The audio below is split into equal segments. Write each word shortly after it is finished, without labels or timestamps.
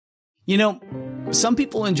You know, some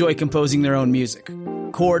people enjoy composing their own music,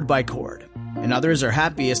 chord by chord, and others are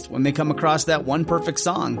happiest when they come across that one perfect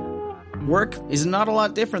song. Work is not a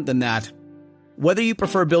lot different than that. Whether you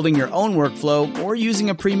prefer building your own workflow or using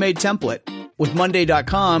a pre-made template, with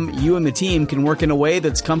Monday.com, you and the team can work in a way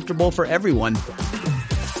that's comfortable for everyone.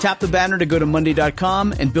 Tap the banner to go to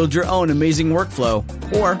Monday.com and build your own amazing workflow,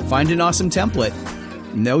 or find an awesome template.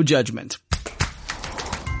 No judgment.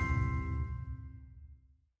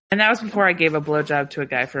 And that was before I gave a blowjob to a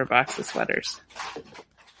guy for a box of sweaters.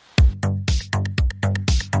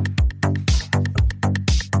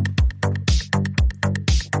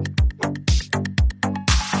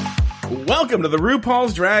 Welcome to the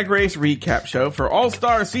RuPaul's Drag Race Recap Show for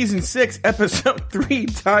All-Star Season 6, Episode 3,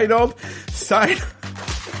 titled Side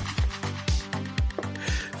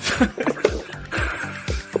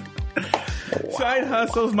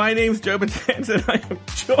Hustles. My name's Joe Batanz, and I am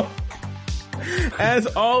joined, as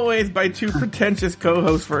always, by two pretentious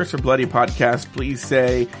co-hosts. First for Bloody Podcast, please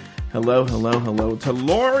say hello to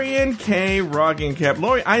Lorian K. Roggenkamp.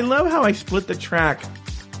 Lori, I love how I split the track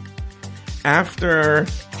after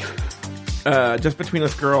Just Between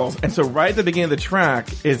Us Girls, and so right at the beginning of the track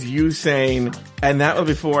is you saying, and that was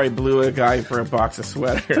before I blew a guy for a box of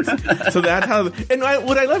sweaters. So that's how, and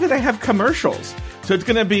what I love is I have commercials. So it's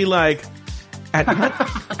gonna be like,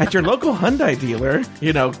 at your local Hyundai dealer,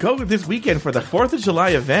 you know, go this weekend for the 4th of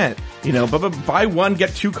July event, you know, buy one,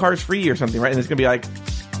 get 2 cars free or something, right? And it's going to be like,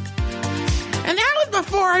 and that was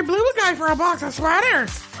before I blew a guy for a box of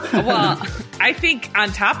sweaters. Well, I think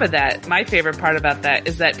on top of that, my favorite part about that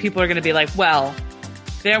is that people are going to be like, well,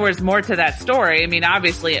 there was more to that story. I mean,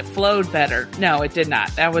 obviously it flowed better. No, it did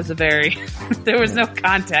not. That was there was no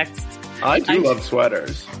context. I love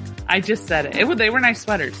sweaters. I just said it. They were nice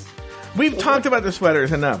sweaters. We've talked about the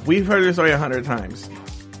sweaters enough. We've heard the story 100 times.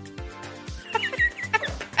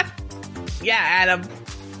 Yeah, Adam.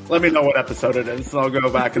 Let me know what episode it is, and I'll go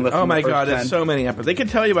back and listen Oh to my the first God, 10. there's so many episodes. They can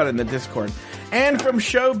tell you about it in the Discord. And from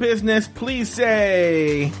show business, please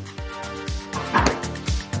say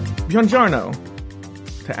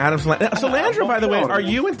Buongiorno to Adam Solandro, by the way, are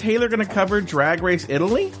you and Taylor going to cover Drag Race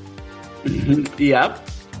Italy? Yep.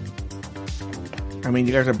 I mean,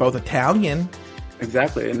 you guys are both Italian.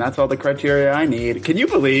 Exactly, and that's all the criteria I need. Can you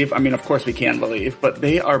believe? I mean, of course we can believe, but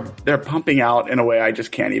they're pumping out in a way I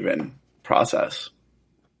just can't even process.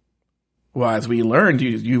 Well, as we learned,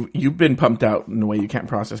 you've been pumped out in a way you can't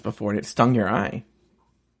process before, and it stung your eye.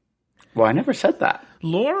 Well, I never said that.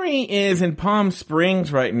 Lori is in Palm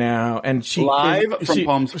Springs right now, and she's live from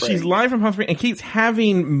Palm Springs. She's live from Palm Springs and keeps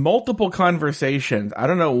having multiple conversations. I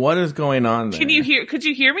don't know what is going on there. Could you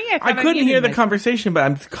hear me? I couldn't hear the conversation, but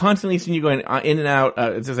I'm constantly seeing you going in and out.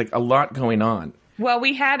 It's just like a lot going on. Well,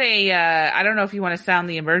 we had I don't know if you want to sound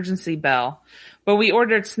the emergency bell, but we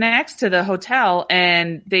ordered snacks to the hotel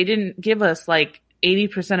and they didn't give us like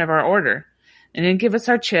 80% of our order. They didn't give us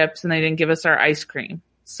our chips and they didn't give us our ice cream.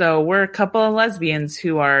 So we're a couple of lesbians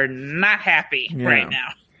who are not happy right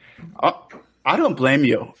now. I don't blame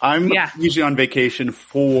you. I'm usually on vacation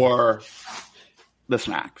for the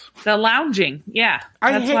snacks. The lounging. Yeah.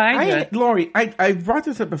 That's why I do it. Lori, I brought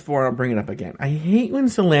this up before and I'll bring it up again. I hate when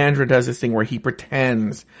Solandra does this thing where he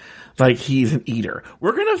pretends like he's an eater.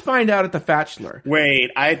 We're going to find out at the Bachelor.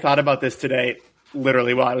 Wait, I thought about this today.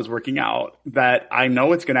 Literally while I was working out, that I know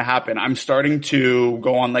what's going to happen. I'm starting to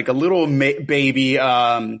go on like a little baby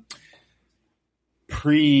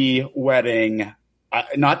pre-wedding,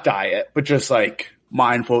 not diet, but just like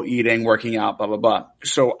mindful eating, working out, blah, blah, blah.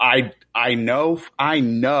 So I know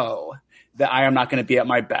that I am not going to be at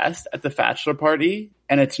my best at the bachelor party,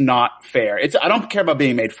 and it's not fair. I don't care about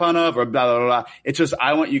being made fun of or blah, blah, blah. It's just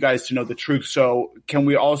I want you guys to know the truth. So can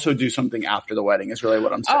we also do something after the wedding is really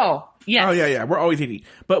what I'm saying. Oh, yes. Oh, yeah. We're always eating.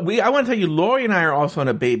 But I want to tell you, Lori and I are also on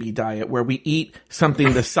a baby diet where we eat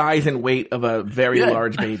something the size and weight of a very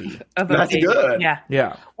large baby. That's good. Yeah.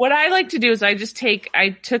 Yeah. What I like to do is I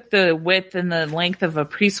took the width and the length of a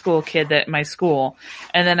preschool kid at my school,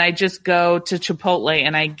 and then I just go to Chipotle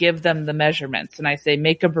and I give them the measurements and I say,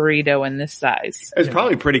 make a burrito in this size. It's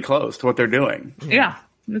probably pretty close to what they're doing. Yeah.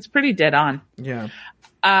 It's pretty dead on. Yeah.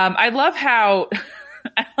 I love how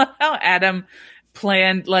Adam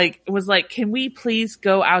planned, was like, can we please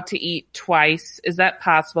go out to eat twice? Is that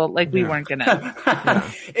possible? Like, we weren't gonna.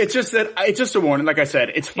 It's just a warning. Like I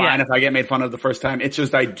said, it's fine if I get made fun of the first time. It's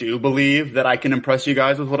just I do believe that I can impress you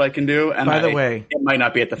guys with what I can do. And by the way, it might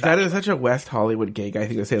not be at the that is such a West Hollywood gay guy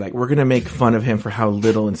thing to say, like, we're gonna make fun of him for how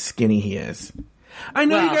little and skinny he is. I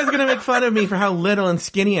know you Well- guys are going to make fun of me for how little and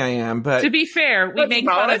skinny I am, but To be fair, we That's make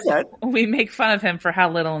not fun what I said. we make fun of him for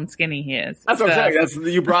how little and skinny he is. That's what I'm So, saying.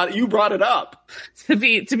 That's you brought it up. To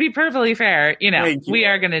be perfectly fair, Thank you. we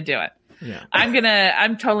are going to do it. yeah.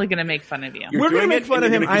 I'm totally going to make fun of you. You're We're gonna doing make it, fun and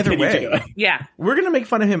of you're him gonna either continue way. to do it. Yeah. We're going to make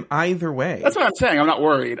fun of him either way. That's what I'm saying. I'm not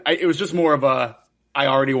worried. It was just more of I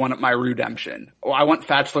already wanted my redemption. Oh, I want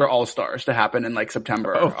Bachelor All Stars to happen in like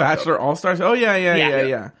September. Oh, Bachelor All-Stars? Oh, yeah.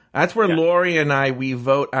 Yeah. That's where Yeah. Lori and we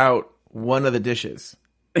vote out one of the dishes.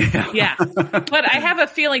 Yeah. But I have a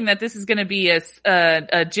feeling that this is going to be a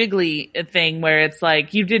jiggly thing where it's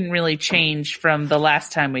like you didn't really change from the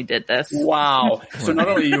last time we did this. Wow. So not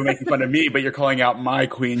only are you making fun of me, but you're calling out my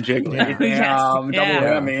Queen Jiggly. Yeah. Damn, Yes. double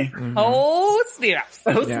Yeah. whammy. Oh, snaps.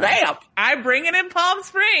 Oh, Yeah. snap. I bring it in Palm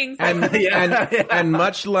Springs. And Yeah. and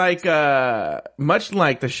much like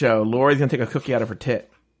the show, Lori's going to take a cookie out of her tit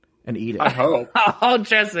and eat I it. hope. Oh,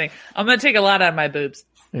 trust me. I'm going to take a lot out of my boobs.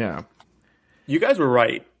 Yeah. You guys were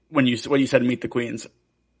right when you said Meet the Queens.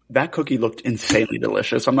 That cookie looked insanely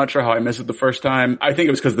delicious. I'm not sure how I missed it the first time. I think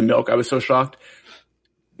it was because of the milk. I was so shocked.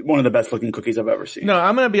 One of the best looking cookies I've ever seen. No,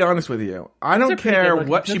 I'm going to be honest with you. I a don't pretty care good-looking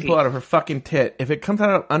what she cookie. pulled out of her fucking tit. If it comes out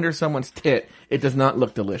of under someone's tit, it does not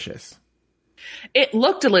look delicious. It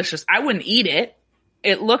looked delicious. I wouldn't eat it.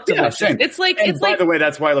 It looked Yeah, delicious. same. It's like, And by the way,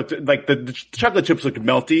 that's why I looked like the chocolate chips looked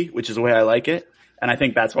melty, which is the way I like it. And I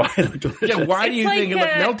think that's why it looked delicious. Yeah, why do It's you like, think it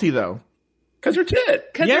looked melty though? Because her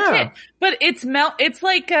tit. Cause Yeah. but it's it's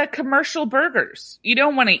like commercial burgers. You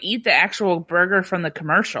don't want to eat the actual burger from the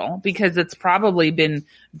commercial because it's probably been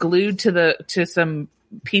glued to some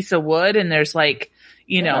piece of wood and there's like,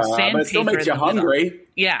 sandpaper. But it still makes you in the middle. hungry.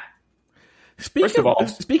 Yeah. First of all-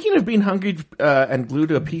 Speaking of being hungry and glued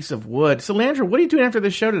to a piece of wood, Solandra, what are you doing after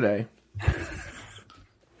this show today?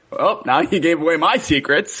 Oh, now you gave away my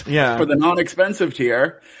secrets. Yeah. For the non-expensive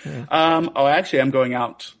tier. Actually, I'm going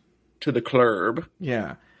out to the club.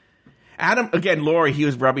 Yeah. Adam, again, Lori, he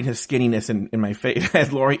was rubbing his skinniness in my face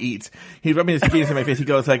as Lori eats. He's rubbing his skinniness in my face. He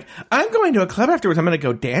goes like, I'm going to a club afterwards. I'm going to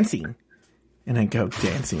go dancing. And I go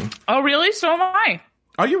dancing. Oh, really? So am I.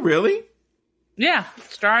 Are you really? Yeah.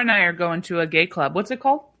 Star and I are going to a gay club. What's it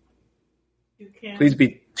called? Please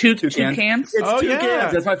be Two cans. cans? It's Oh, two yeah.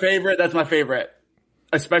 cans. That's my favorite.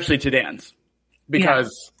 Especially to dance.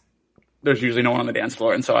 Because there's usually no one on the dance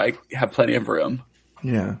floor, and so I have plenty of room.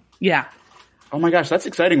 Yeah. Yeah. Oh my gosh, that's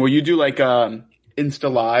exciting. Will you do like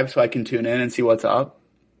Insta Live so I can tune in and see what's up?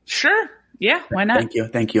 Sure. Yeah. Why not?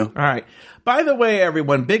 Thank you. All right. By the way,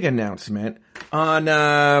 everyone, big announcement on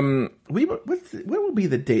what will be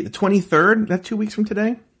the date? The 23rd? That's 2 weeks from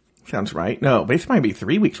today? Sounds right. No, but it might be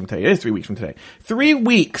 3 weeks from today. It is 3 weeks from today. 3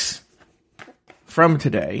 weeks from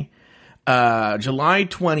today, July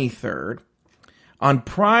 23rd, on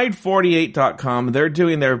Pride48.com, they're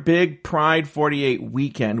doing their big Pride 48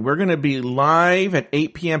 weekend. We're going to be live at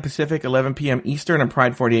 8 p.m. Pacific, 11 p.m. Eastern on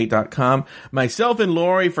Pride48.com. Myself and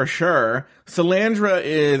Lori for sure. Solandra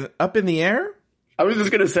is up in the air. I was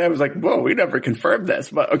just going to say, I was like, whoa, we never confirmed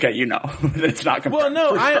this. But okay, it's not confirmed. Well, no,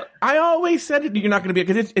 For sure. I always said it, you're not going to be,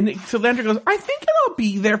 because Solandra goes, I think I'll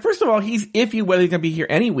be there. First of all, he's iffy whether he's going to be here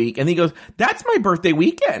any week. And he goes, that's my birthday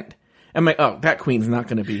weekend. I'm like, oh, that queen's not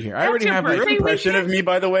going to be here. I already your have Your birthday impression of me,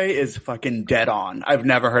 by the way, is fucking dead on. I've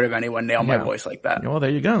never heard of anyone nail my Yeah. voice like that. Well, there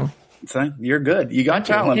you go. So, you're good. You got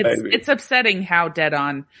talent, baby. It's upsetting how dead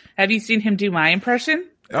on. Have you seen him do my impression?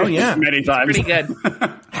 Oh, yeah. Many times. Pretty good.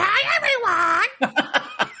 Hi, everyone.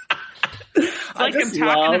 It's like I'm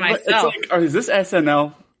talking to myself. It's like, is this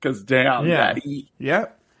SNL? Because damn, Yeah. Daddy.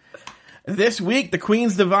 Yep. This week, the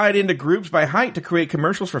queens divide into groups by height to create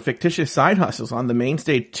commercials for fictitious side hustles. On the main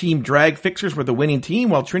stage, Team Drag Fixers were the winning team,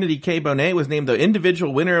 while Trinity K. Bonet was named the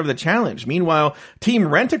individual winner of the challenge. Meanwhile, Team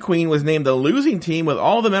Rent-A-Queen was named the losing team, with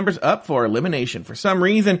all the members up for elimination. For some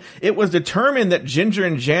reason, it was determined that Ginger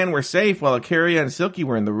and Jan were safe, while Akaria and Silky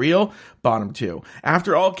were in the real bottom two.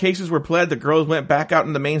 After all cases were pled, the girls went back out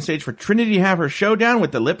on the main stage for Trinity to have her showdown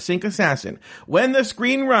with the lip sync assassin. When the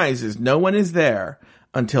screen rises, no one is there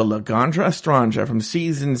until Laganja Estranja from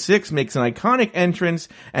season 6 makes an iconic entrance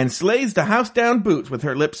and slays the house down boots with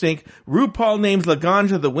her lip sync. RuPaul names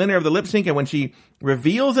Laganja the winner of the lip sync, and when she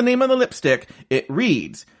reveals the name on the lipstick, it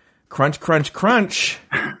reads, crunch, crunch, crunch.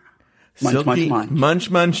 Munch, Silky, munch,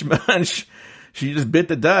 munch, munch, munch. She just bit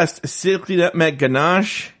the dust. Silky Nutmeg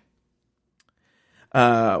Ganache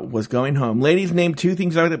was going home. Ladies, name two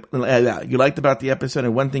things you liked about the episode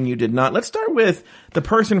and one thing you did not. Let's start with the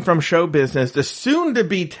person from show business, the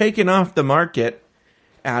soon-to-be taken off the market,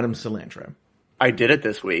 Adam Solandra. I did it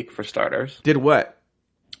this week, for starters. Did what?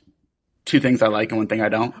 2 things I like and 1 thing I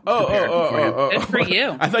don't. Good for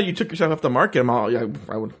you. I thought you took yourself off the market.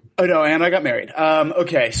 I would. Oh no, and I got married.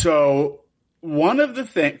 Okay, so one of the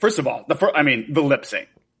things, first of all, the lip sync.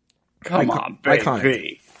 Come on, baby.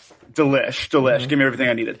 Iconic. Delish. Give me everything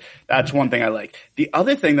I needed. That's one thing I like. The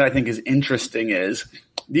other thing that I think is interesting is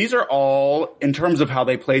these are all, in terms of how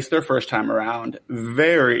they place their first time around,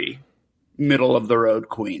 very middle of the road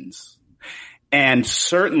queens. And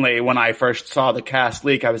certainly when I first saw the cast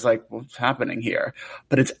leak, I was like, what's happening here?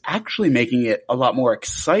 But it's actually making it a lot more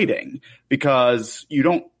exciting because you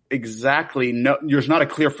don't exactly know, there's not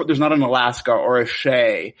an Alaska or a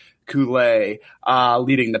Shea Coulee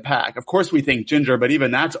leading the pack. Of course we think Ginger, but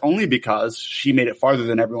even that's only because she made it farther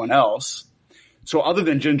than everyone else. So other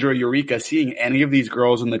than Ginger or Eureka, seeing any of these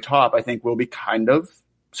girls in the top, I think will be kind of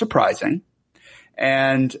surprising.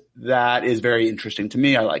 And that is very interesting to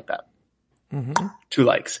me. I like that. 2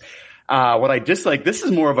 likes. What I dislike, this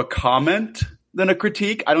is more of a comment than a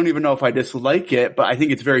critique. I don't even know if I dislike it, but I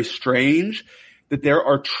think it's very strange that there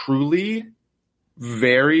are truly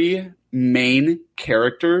very main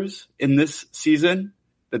characters in this season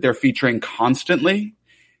that they're featuring constantly,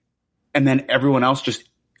 and then everyone else just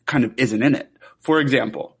kind of isn't in it. For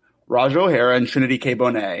example, Raj O'Hara and Trinity K.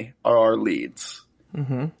 Bonet are our leads.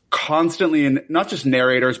 Constantly, in not just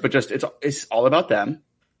narrators, but just it's all about them.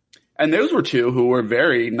 And those were 2 who were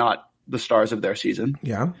very not the stars of their season.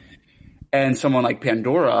 Yeah. And someone like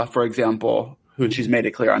Pandora, for example, who she's made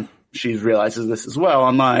it clear on, she realizes this as well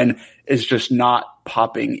online, is just not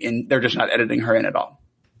popping in. They're just not editing her in at all.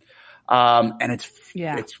 And it's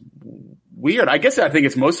weird. I think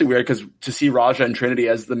it's mostly weird because to see Raja and Trinity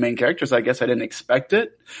as the main characters, I guess I didn't expect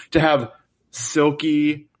it. To have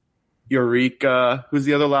Silky, Eureka, who's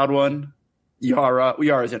the other loud one? Yara.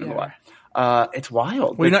 Yara's in it a lot. It's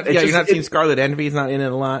wild. Well, you're not seeing Scarlet Envy's not in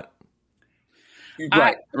it a lot.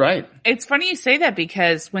 Right. It's funny you say that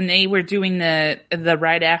because when they were doing the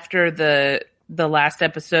right after the last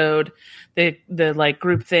episode, the like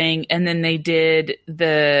group thing, and then they did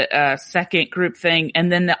the second group thing, and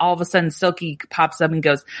then all of a sudden Silky pops up and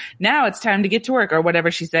goes, "Now it's time to get to work," or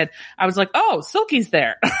whatever she said. I was like, "Oh, Silky's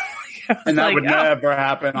there," and that would never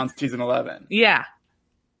happen on season 11. Yeah.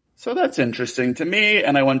 So that's interesting to me,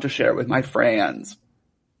 and I want to share with my friends.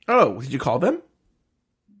 Oh, did you call them?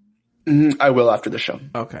 I will after the show.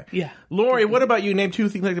 Okay. Yeah. Lori, what about you? Name 2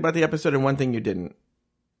 things you liked about the episode and 1 thing you didn't.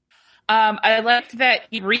 I liked that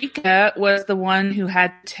Eureka was the one who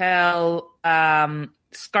had to tell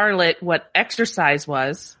Scarlet what exercise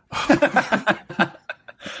was.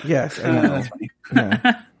 Yes, I know.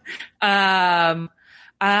 Yeah.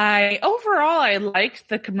 I liked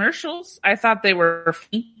the commercials. I thought they were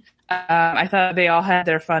funny. I thought they all had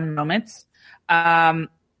their fun moments. I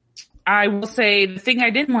will say the thing I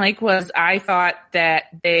didn't like was I thought that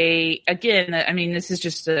they, again, I mean, this is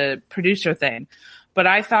just a producer thing, but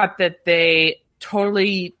I thought that they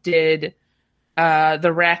totally did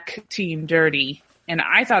the rec team dirty, and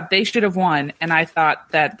I thought they should have won, and I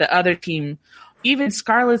thought that the other team, even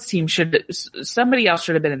Scarlett's team, somebody else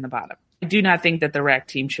should have been in the bottom. I do not think that the rec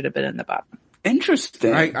team should have been in the bottom.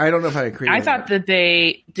 Interesting. I don't know if I agree. I thought that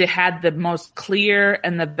they had the most clear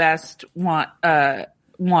and the best one.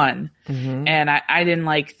 And I didn't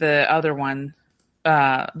like the other one,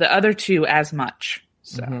 the other 2 as much.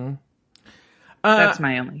 So that's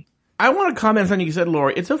my only. I want to comment on something you said,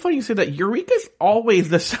 Lori. It's so funny you said that. Eureka's always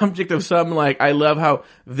the subject of some, like, I love how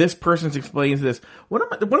this person explains this. One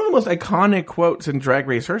of the most iconic quotes in Drag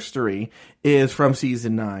Race history is from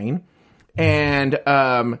season 9.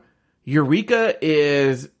 And Eureka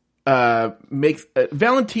is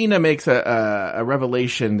Valentina makes a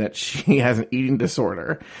revelation that she has an eating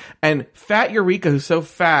disorder, and fat Eureka, who's so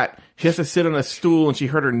fat she has to sit on a stool and she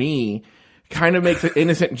hurt her knee, kind of makes an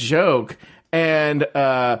innocent joke. And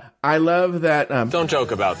I love that. Don't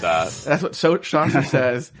joke about that. That's what Sasha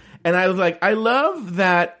says. And I was like, I love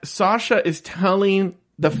that Sasha is telling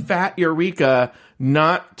the fat Eureka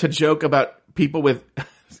not to joke about people with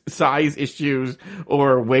size issues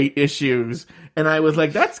or weight issues. And I was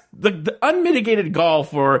like, that's the unmitigated gall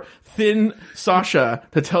for thin Sasha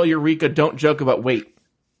to tell Eureka don't joke about weight.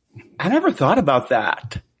 I never thought about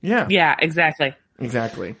that. Yeah. Yeah, exactly.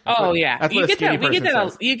 Exactly. Yeah. You get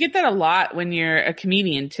that a lot when you're a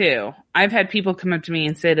comedian too. I've had people come up to me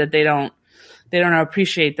and say that they don't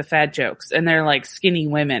appreciate the fat jokes, and they're like skinny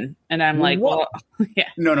women. And I'm like, well, yeah.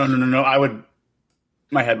 No.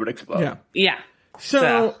 My head would explode. Yeah.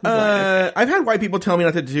 So, I've had white people tell me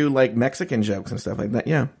not to do like Mexican jokes and stuff like that.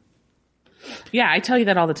 Yeah. Yeah, I tell you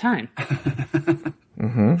that all the time.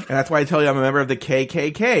 And that's why I tell you I'm a member of the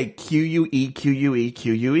KKK.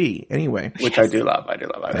 QUE. Anyway. Which I do love.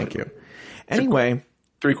 Thank you. Anyway,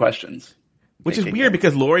 3 questions. which is weird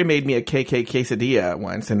because Lori made me a KK quesadilla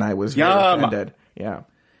once, and I was very offended. Yeah.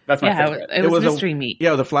 That's my favorite. It was mystery meat.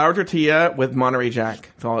 Yeah, the flour tortilla with Monterey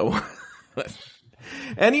Jack. That's all it was.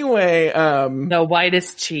 Anyway, The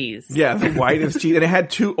whitest cheese. yeah, the whitest cheese, and it had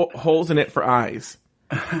 2 holes in it for eyes.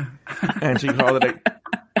 And she called it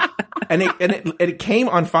and it came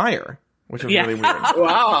on fire, which was really weird.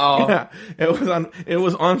 Wow. Yeah, it was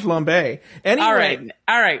on flambe. Anyway,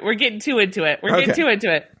 All right. We're getting too into it.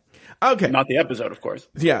 Okay. Not the episode, of course.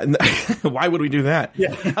 Yeah. Why would we do that?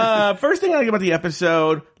 Yeah. First thing I like about the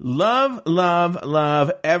episode, love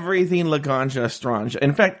everything Laganja Stranja.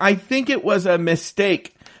 In fact, I think it was a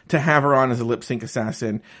mistake to have her on as a lip sync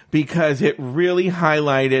assassin because it really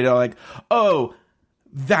highlighted like, oh,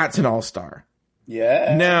 that's an all-star.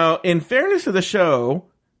 Yeah. Now, in fairness to the show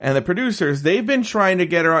and the producers, they've been trying to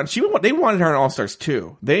get her on. They wanted her on All-Stars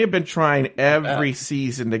too. They have been trying every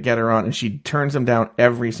season to get her on, and she turns them down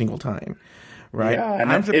every single time. Right? Yeah,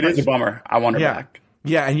 and it is a bummer. I want her back.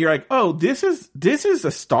 Yeah, and you're like, oh, this is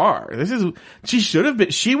a star.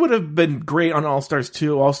 She would have been great on All-Stars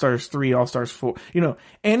 2, All-Stars 3, All-Stars 4,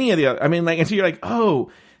 any of the other. I mean, like, and so you're like,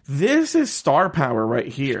 oh, this is star power right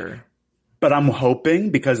here. But I'm hoping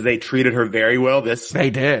because they treated her very well they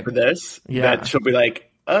did. For this, Yeah. that she'll be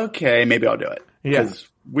like, okay, maybe I'll do it. Yeah. Because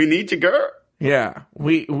we need you, girl. Yeah.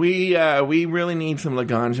 We really need some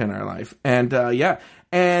Laganja in our life. And,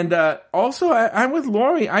 And, also I'm with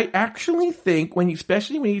Lori. I actually think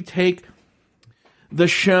especially when you take the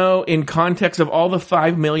show in context of all the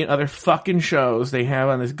 5 million other fucking shows they have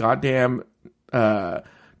on this goddamn,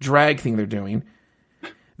 drag thing they're doing,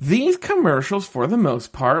 these commercials, for the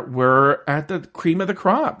most part, were at the cream of the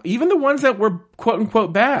crop. Even the ones that were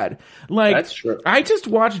quote-unquote bad. Like, that's true. I just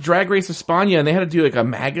watched Drag Race España, and they had to do, like, a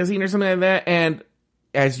magazine or something like that, and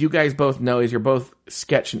as you guys both know, as you're both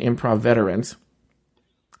sketch and improv veterans,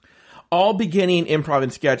 all beginning improv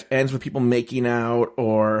and sketch ends with people making out,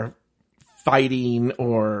 or fighting,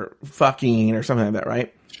 or fucking, or something like that,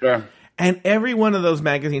 right? Sure. And every one of those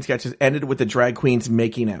magazine sketches ended with the drag queens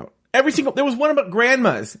making out. There was one about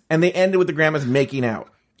grandmas, and they ended with the grandmas making out.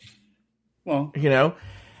 Well,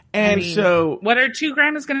 And so, what are 2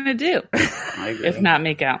 grandmas going to do if not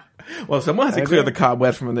make out? Well, someone has to clear the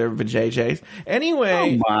cobwebs from their vajayjays.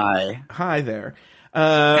 Anyway, oh my, hi there.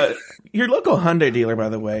 Your local Hyundai dealer, by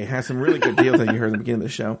the way, has some really good deals that you heard at the beginning of the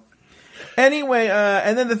show. Anyway,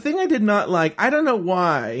 and then the thing I did not like, I don't know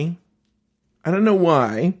why,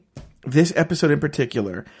 this episode in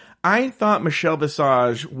particular, I thought Michelle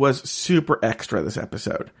Visage was super extra this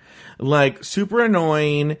episode. Like, super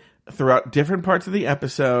annoying throughout different parts of the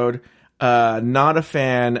episode. Not a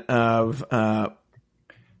fan of Michelle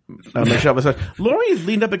Visage. Lori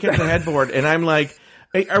leaned up against the headboard, and I'm like,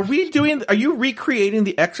 hey, are you recreating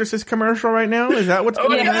the Exorcist commercial right now? Is that what's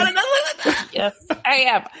going on? Yes, I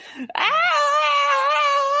am.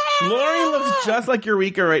 Lori looks just like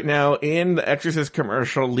Eureka right now in the Exorcist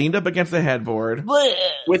commercial, leaned up against the headboard.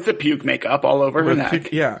 with the puke makall all over her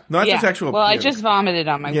neck. Not just actual Well, puke. I just vomited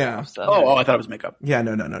on myself. Yeah. So. Oh, I thought it was makeup. Yeah,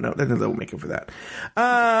 no. There's no makeup for that.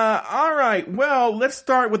 All right. Well, let's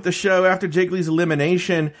start with the show. After Jiggly's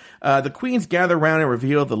elimination, the queens gather around and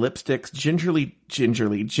reveal the lipsticks.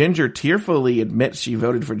 Ginger tearfully admits she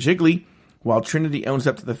voted for Jiggly, while Trinity owns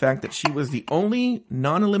up to the fact that she was the only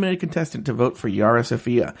non-eliminated contestant to vote for Yara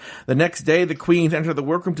Sofia. The next day, the queens enter the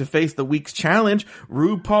workroom to face the week's challenge.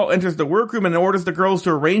 RuPaul enters the workroom and orders the girls to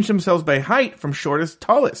arrange themselves by height from shortest to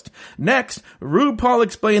tallest. Next, RuPaul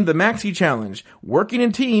explained the Maxi Challenge. Working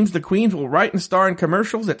in teams, the queens will write and star in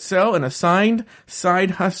commercials that sell an assigned side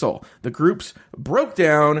hustle. The groups broke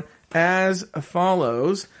down as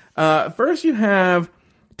follows. First, you have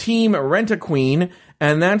Team Rent-A-Queen,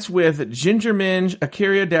 and that's with Ginger Minge,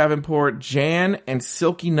 Akira Davenport, Jan, and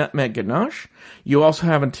Silky Nutmeg Ganache. You also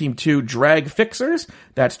have on Team 2 Drag Fixers.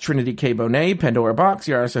 That's Trinity K. Bonet, Pandora Box,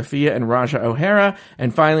 Yara Sofia, and Raja O'Hara.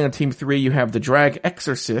 And finally on Team 3, you have the Drag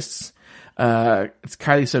Exorcists. It's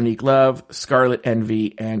Kylie Sonique Love, Scarlet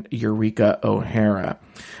Envy, and Eureka O'Hara.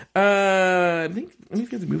 I think we need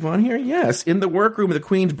to move on here. Yes, in the workroom, the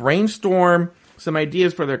queens brainstorm some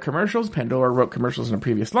ideas for their commercials. Pandora wrote commercials in a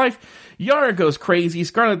previous life. Yara goes crazy.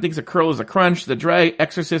 Scarlet thinks a curl is a crunch. The drag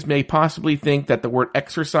exorcist may possibly think that the word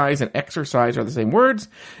exercise and exercise are the same words.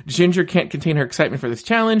 Ginger can't contain her excitement for this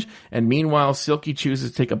challenge. And meanwhile, Silky chooses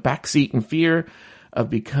to take a backseat in fear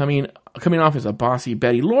of coming off as a bossy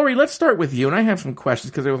Betty. Lori, let's start with you. And I have some questions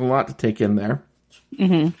because there was a lot to take in there.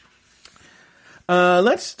 Mm-hmm.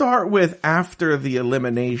 Let's start with after the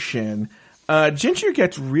elimination. Ginger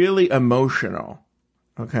gets really emotional.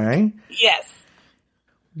 Okay? Yes.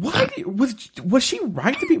 Was she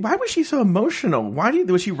right to be? Why was she so emotional?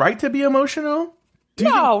 Was she right to be emotional?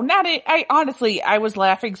 Not it. I was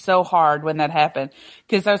laughing so hard when that happened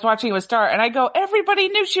because I was watching it with Star, and I go, everybody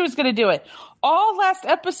knew she was going to do it. All last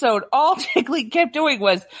episode, all Jiggly kept doing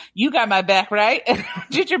was, "You got my back, right?" And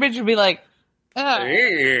Ginger Bitch would be like,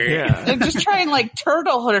 yeah, and just try and like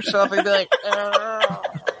turtle herself and be like,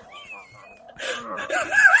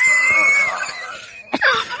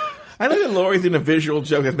 I know that Lori's in a visual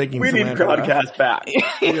joke that's making we need Crowdcast back.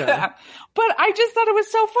 Yeah. But I just thought it was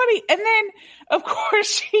so funny. And then, of course,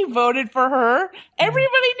 she voted for her.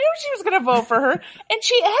 Everybody knew she was going to vote for her. And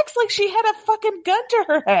she acts like she had a fucking gun to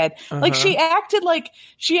her head. Like she acted like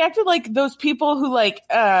those people who like,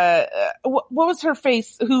 what was her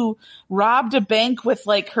face? Who robbed a bank with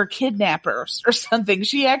like her kidnappers or something.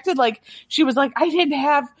 She acted like she was like, I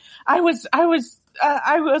was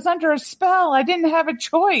under a spell. I didn't have a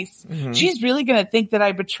choice. She's really going to think that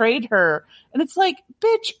I betrayed her. And it's like,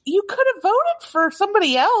 bitch, you could have voted for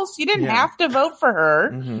somebody else. You didn't have to vote for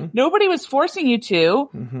her. Nobody was forcing you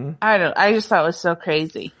to. I just thought it was so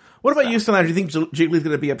crazy. What about you, Solange? Do you think Jiggly's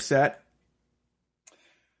going to be upset?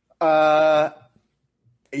 Yeah.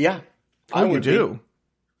 I would do.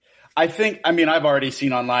 I've already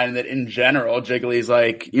seen online that in general, Jiggly's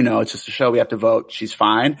like, it's just a show. We have to vote. She's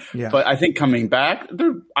fine. Yeah. But I think coming back,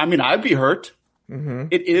 I'd be hurt.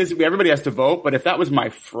 It is. Everybody has to vote. But if that was my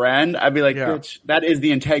friend, I'd be like, bitch, that is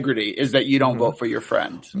the integrity, is that you don't vote for your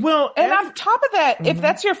friend. Well, and on top of that, if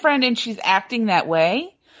that's your friend and she's acting that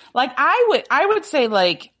way, like I would say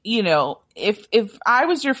like, if I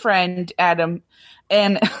was your friend, Adam,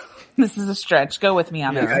 and this is a stretch, go with me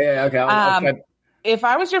on this. Yeah, okay. If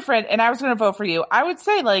I was your friend and I was going to vote for you, I would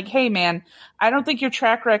say like, hey man, I don't think your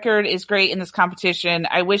track record is great in this competition.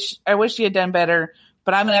 I wish you had done better,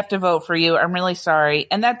 but I'm going to have to vote for you. I'm really sorry.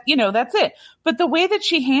 And that, that's it. But the way that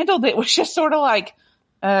she handled it was just sort of like,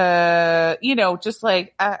 just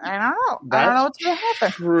like, I don't know. I don't know what's going to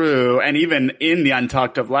happen. True. And even in the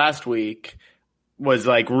Untucked of last week, was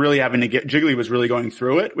like really having to Jiggly was really going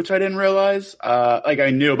through it, which I didn't realize. Like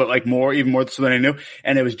I knew, but like even more so than I knew.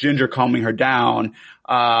 And it was Ginger calming her down.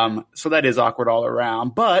 So that is awkward all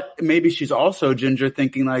around, but maybe she's also Ginger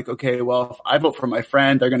thinking like, okay, well, if I vote for my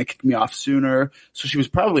friend, they're going to kick me off sooner. So she was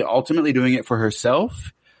probably ultimately doing it for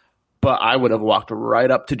herself, but I would have walked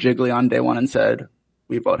right up to Jiggly on day one and said,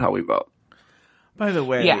 we vote how we vote. By the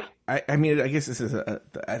way, I guess this is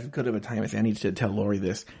as good of a time as any to tell Lori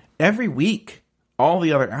this. Every week, all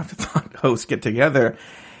the other Afterthought hosts get together,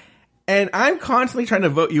 and I'm constantly trying to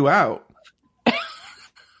vote you out.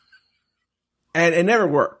 And it never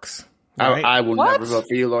works. Right? I will never vote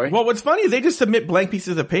for you, Lori. Well, what's funny is they just submit blank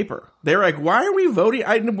pieces of paper. They're like, why are we voting?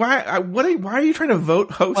 Why are you trying to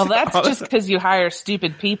vote hosts? Well, that's just because you hire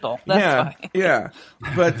stupid people. That's why. Yeah.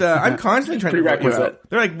 But I'm constantly trying to vote you out.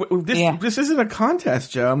 They're like, this isn't a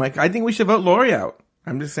contest, Joe. I'm like, I think we should vote Lori out.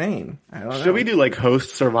 I'm just saying. I don't know. Should we do like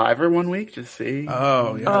host Survivor one week? Just see.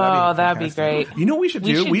 Oh, yeah. That'd be great. You know what we should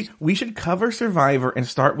do? We should cover Survivor and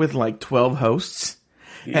start with like 12 hosts.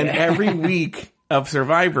 Yeah. And every week of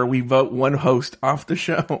Survivor, we vote one host off the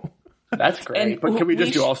show. That's great. But can we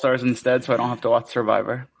just do All Stars instead so I don't have to watch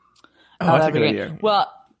Survivor? Oh, that's a good idea.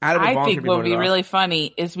 Well, I think what would be really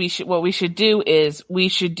funny is we should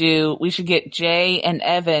get Jay and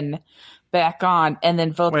Evan back on and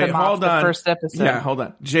then vote them off the first episode. Yeah, hold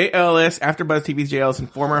on. Jay Ellis, AfterBuzz TV's Jay Ellis, and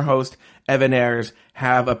former host Evan Ayers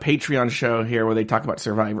have a Patreon show here where they talk about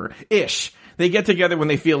Survivor. Ish. They get together when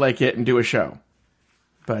they feel like it and do a show.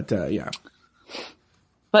 But, yeah.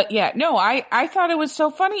 But yeah, no, I thought it was so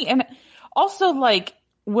funny. And also like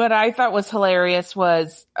what I thought was hilarious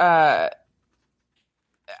was,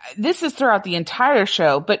 this is throughout the entire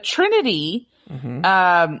show, but Trinity,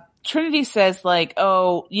 Trinity says like,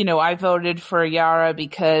 oh, I voted for Yara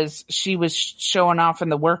because she was showing off in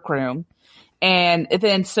the workroom. And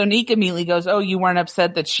then Sonique immediately goes, oh, you weren't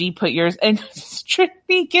upset that she put yours. And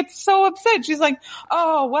Trinity gets so upset. She's like,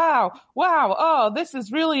 oh, wow. Oh, this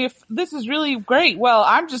is really great. Well,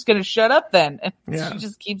 I'm just going to shut up then. And she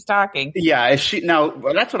just keeps talking. Yeah. Now,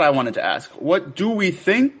 that's what I wanted to ask. What do we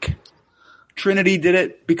think? Trinity did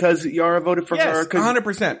it because Yara voted for her? Yes,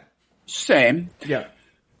 100%. Same. Yeah.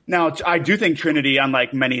 Now, I do think Trinity,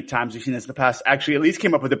 unlike many times we've seen this in the past, actually at least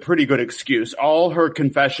came up with a pretty good excuse. All her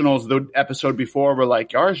confessionals the episode before were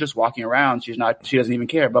like, Yara's just walking around. She doesn't even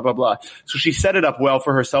care, blah, blah, blah. So she set it up well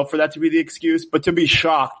for herself for that to be the excuse. But to be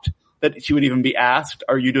shocked that she would even be asked,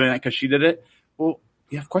 are you doing that because she did it? Well,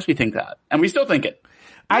 yeah, of course we think that. And we still think it.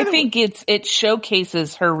 I think it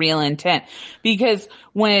showcases her real intent, because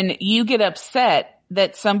when you get upset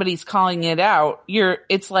that somebody's calling it out,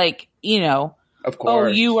 it's like, Of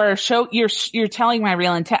course. oh, you're telling my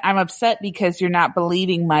real intent. I'm upset because you're not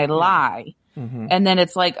believing my lie. Mm-hmm. And then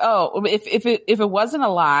it's like, oh, if it wasn't a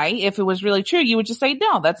lie, if it was really true, you would just say,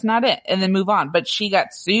 no, that's not it. And then move on. But she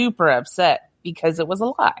got super upset because it was a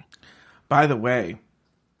lie. By the way,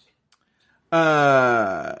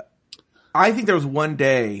 I think there was one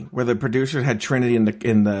day where the producers had Trinity in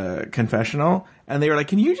the confessional, and they were like,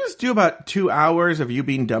 "Can you just do about 2 hours of you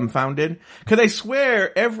being dumbfounded?" Because I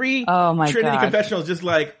swear every Trinity God. confessional is just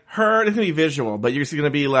like her. It's gonna be visual, but you're just gonna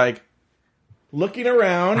be like looking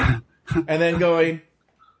around and then going,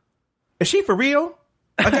 "Is she for real?"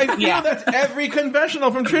 Like I feel that's every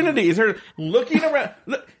confessional from Trinity is her looking around.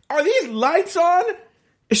 Are these lights on?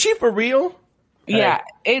 Is she for real? Yeah,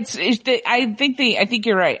 I think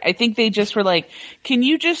you're right. I think they just were like, can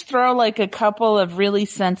you just throw like a couple of really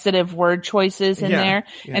sensitive word choices in there?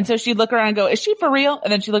 Yeah. And so she'd look around and go, is she for real?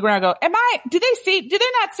 And then she'd look around and go, did they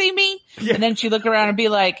not see me? Yeah. And then she'd look around and be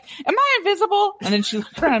like, am I invisible? And then she'd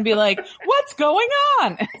look around and be like, what's going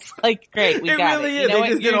on? It's like, great, we got really it. Is. They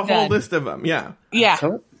just did a whole list of them. Yeah. Yeah.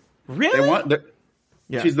 So, really?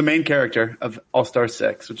 Yeah. She's the main character of All-Star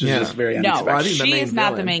 6, which is just very unexpected. No, she is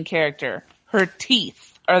not the main character. Her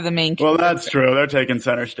teeth are the main character. Well, that's true. They're taking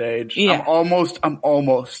center stage. Yeah. I'm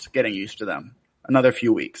almost getting used to them. Another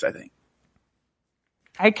few weeks, I think.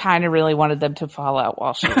 I kind of really wanted them to fall out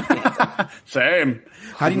while she was dancing. Same.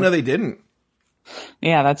 How do you know they didn't?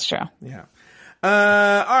 Yeah, that's true. Yeah. All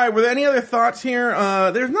right. Were there any other thoughts here?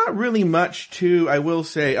 There's not really much to, I will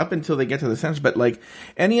say, up until they get to the center, but like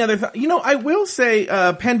any other I will say,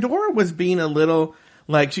 Pandora was being a little,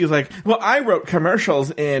 like, she was like, well, I wrote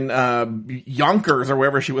commercials in, Yonkers or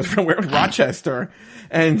wherever she was from, Rochester.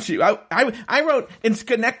 And I wrote in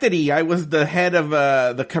Schenectady. I was the head of,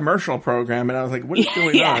 the commercial program. And I was like, what is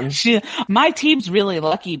going on? My team's really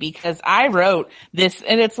lucky because I wrote this,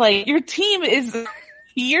 and it's like, your team is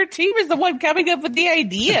the one coming up with the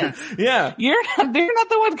ideas. Yeah. They're not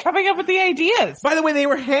the one coming up with the ideas. By the way, they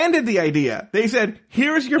were handed the idea. They said,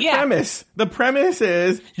 here's your premise. The premise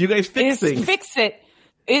is you guys fix things. Fix it.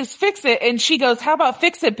 And she goes, how about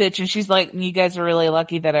fix it, bitch? And she's like, you guys are really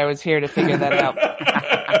lucky that I was here to figure that out.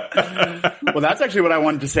 Well, that's actually what I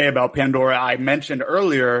wanted to say about Pandora. I mentioned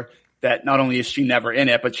earlier that not only is she never in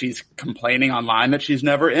it, but she's complaining online that she's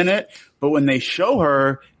never in it. But when they show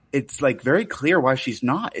her, it's like very clear why she's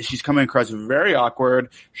not. She's coming across very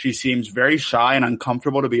awkward. She seems very shy and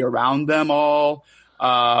uncomfortable to be around them all.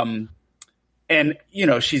 And,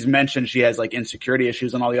 she's mentioned she has like insecurity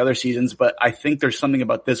issues on all the other seasons, but I think there's something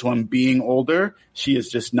about this one being older. She is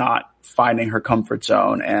just not finding her comfort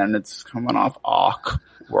zone, and it's coming off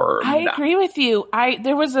awkward. I agree with you.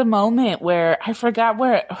 There was a moment where I forgot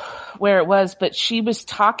where it was, but she was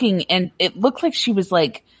talking and it looked like she was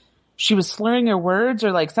slurring her words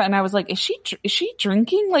or like something. I was like, is she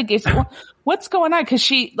drinking? Like, what's going on? Cause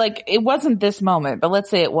it wasn't this moment, but let's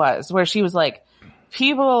say it was, where she was like,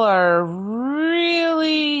 people are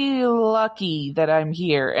really lucky that I'm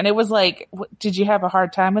here. And it was like, did you have a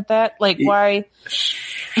hard time with that? Like, why?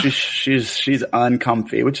 She's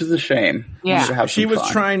uncomfy, which is a shame. Yeah. She was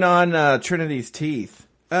trying on, Trinity's teeth.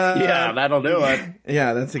 Yeah, that'll do it.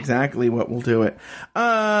 Yeah, that's exactly what will do it.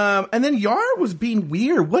 And then Yara was being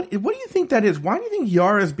weird. What do you think that is? Why do you think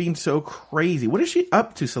Yara's being so crazy? What is she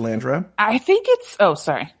up to, Salandra? I think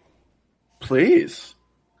sorry. Please.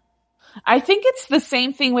 I think it's the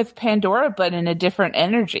same thing with Pandora, but in a different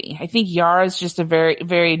energy. I think Yara's just a very,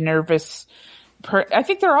 very nervous I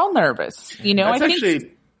think they're all nervous.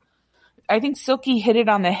 I think Silky hit it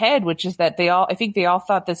on the head, which is that I think they all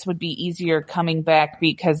thought this would be easier coming back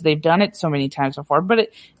because they've done it so many times before, but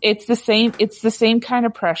it's the same kind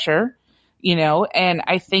of pressure, and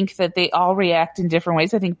I think that they all react in different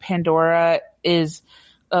ways. I think Pandora is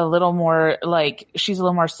a little more she's a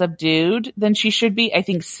little more subdued than she should be. I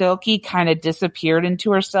think Silky kind of disappeared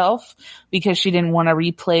into herself because she didn't want to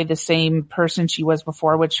replay the same person she was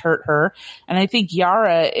before, which hurt her. And I think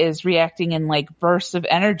Yara is reacting in bursts of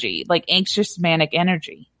energy, like anxious, manic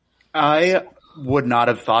energy. I would not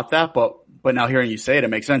have thought that, but now hearing you say it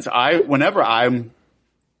makes sense. Whenever I'm,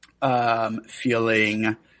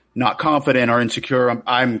 feeling not confident or insecure,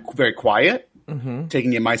 I'm very quiet. Mm-hmm.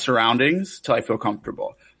 Taking in my surroundings till I feel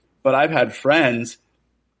comfortable. But I've had friends,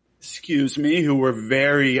 who were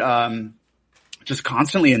very, just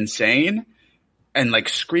constantly insane and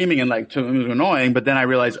screaming and it was annoying. But then I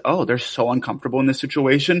realized, they're so uncomfortable in this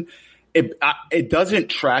situation. It doesn't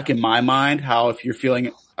track in my mind how if you're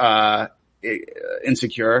feeling,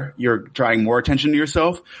 insecure, you're drawing more attention to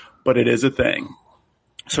yourself, but it is a thing.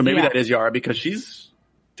 So maybe that is Yara because she's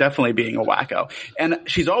definitely being a wacko. And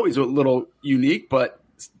she's always a little unique, but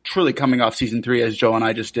truly coming off season 3 as Joe and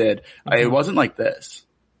I just did. It wasn't like this.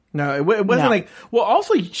 No, it wasn't like. Well,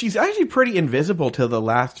 also she's actually pretty invisible to the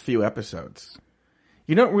last few episodes.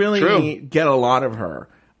 You don't really get a lot of her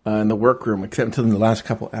in the workroom except until the last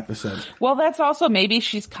couple episodes. Well, that's also maybe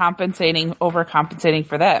she's overcompensating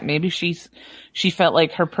for that. Maybe she felt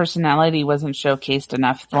like her personality wasn't showcased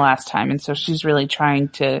enough the last time, and so she's really trying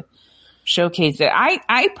to showcase it.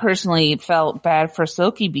 I personally felt bad for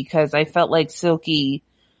Silky because I felt like Silky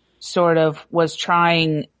sort of was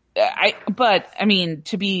trying. But I mean,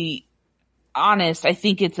 to be honest, I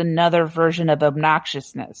think it's another version of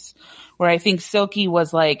obnoxiousness where I think Silky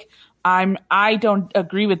was like, I don't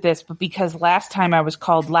agree with this, but because last time I was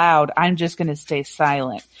called loud, I'm just going to stay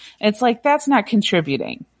silent. And it's like, that's not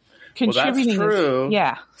contributing. Contributing well, that's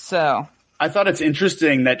true. So I thought it's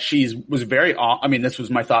interesting that was very, I mean, this was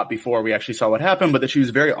my thought before we actually saw what happened, but that she was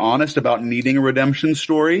very honest about needing a redemption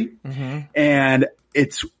story. Mm-hmm. And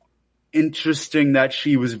it's interesting that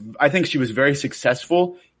I think she was very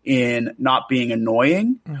successful in not being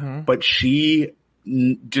annoying, but she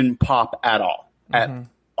didn't pop at all. At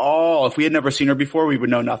all. If we had never seen her before, we would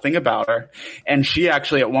know nothing about her. And she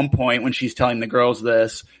actually, at one point, when she's telling the girls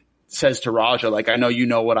this, says to Raja, like, I know you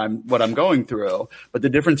know what I'm going through. But the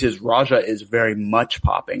difference is Raja is very much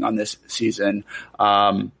popping on this season.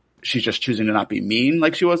 She's just choosing to not be mean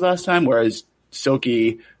like she was last time, whereas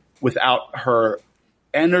Silky, without her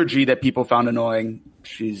energy that people found annoying,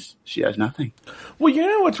 she has nothing. Well, you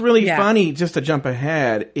know what's really funny, just to jump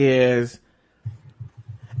ahead, is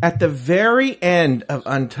at the very end of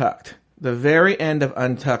Untucked,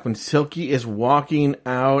 when Silky is walking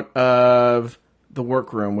out of the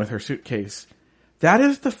workroom with her suitcase, that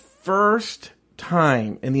is the first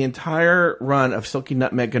time in the entire run of Silky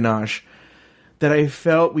Nutmeg Ganache that I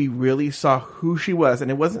felt we really saw who she was.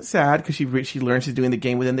 And it wasn't sad because she learned she's doing the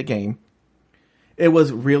game within the game. It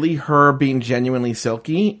was really her being genuinely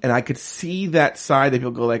Silky, and I could see that side that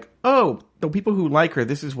people go like, oh, the people who like her,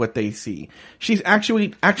 this is what they see. She's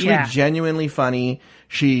actually genuinely funny.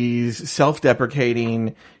 She's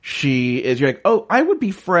self-deprecating. You're like, oh, I would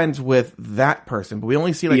be friends with that person, but we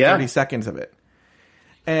only see like 30 seconds of it.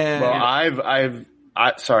 And well,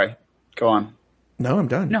 sorry, go on. No, I'm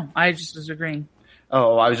done. No, I just was agreeing.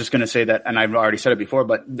 Oh, I was just going to say that, and I've already said it before,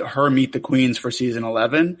 but her Meet the Queens for season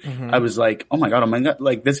 11, I was like, oh my God,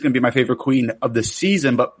 like this is going to be my favorite queen of the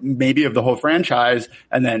season, but maybe of the whole franchise.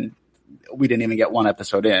 And then we didn't even get one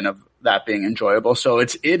episode in of that being enjoyable. So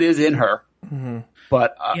it is in her,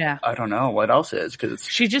 but I don't know what else is, because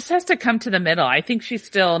she just has to come to the middle. I think she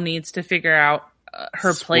still needs to figure out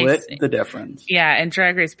her place. The difference. Yeah. And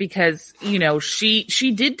Drag Race, because, you know, she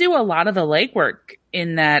did do a lot of the legwork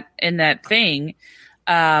in that thing.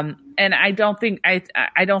 And I don't think,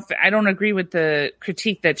 I don't agree with the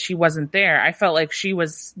critique that she wasn't there. I felt like she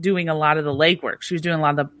was doing a lot of the legwork. She was doing a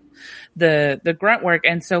lot of the grunt work.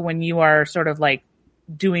 And so when you are sort of like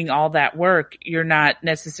doing all that work, you're not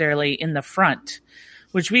necessarily in the front,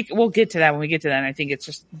 which we'll get to that when we get to that. And I think it's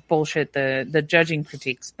just bullshit, the judging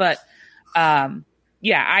critiques, but,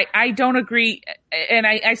 I don't agree. And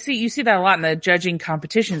you see that a lot in the judging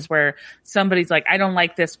competitions where somebody's like, I don't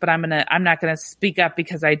like this, but I'm not going to speak up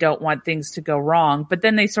because I don't want things to go wrong. But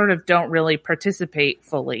then they sort of don't really participate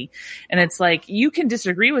fully. And it's like, you can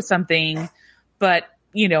disagree with something, but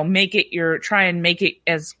you know, try and make it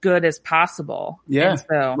as good as possible. Yeah.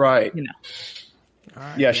 So, right. You know.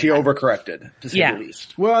 Right. Yeah, she overcorrected, to say the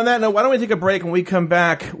least. Well, on that note, why don't we take a break? When we come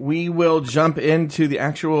back, we will jump into the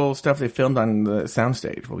actual stuff they filmed on the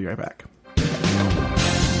soundstage. We'll be right back.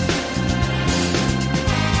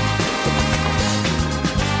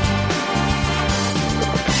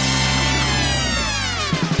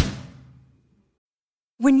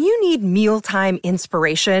 When you need mealtime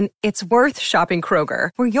inspiration, it's worth shopping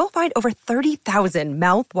Kroger, where you'll find over 30,000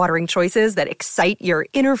 mouth-watering choices that excite your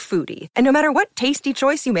inner foodie. And no matter what tasty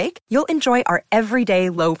choice you make, you'll enjoy our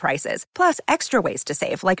everyday low prices, plus extra ways to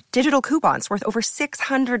save, like digital coupons worth over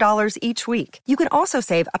 $600 each week. You can also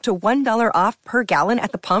save up to $1 off per gallon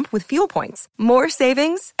at the pump with fuel points. More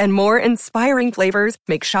savings and more inspiring flavors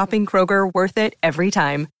make shopping Kroger worth it every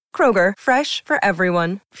time. Kroger, fresh for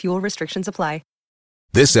everyone. Fuel restrictions apply.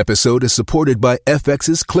 This episode is supported by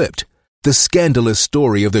FX's Clipped, the scandalous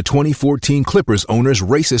story of the 2014 Clippers owner's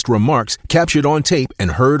racist remarks captured on tape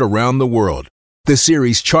and heard around the world. The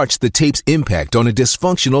series charts the tape's impact on a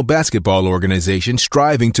dysfunctional basketball organization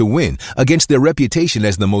striving to win against their reputation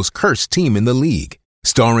as the most cursed team in the league.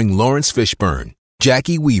 Starring Lawrence Fishburne,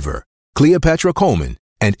 Jackie Weaver, Cleopatra Coleman,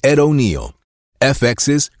 and Ed O'Neill.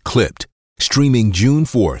 FX's Clipped, streaming June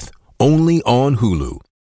 4th, only on Hulu.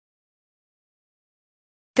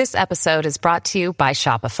 This episode is brought to you by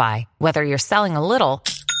Shopify. Whether you're selling a little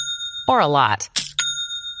or a lot,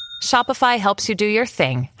 Shopify helps you do your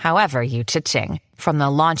thing, however you cha-ching. From the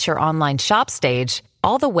launch your online shop stage,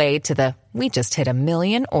 all the way to the we just hit 1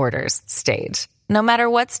 million orders stage. No matter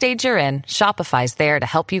what stage you're in, Shopify's there to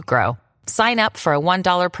help you grow. Sign up for a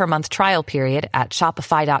 $1 per month trial period at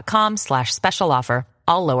shopify.com/special offer,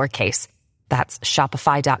 all lowercase. That's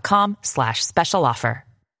shopify.com/special offer.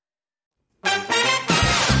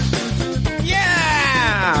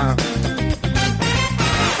 Yeah!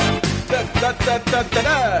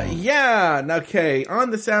 Yeah! Okay, on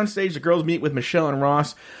the soundstage, the girls meet with Michelle and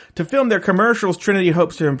Ross to film their commercials. Trinity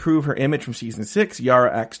hopes to improve her image from season 6.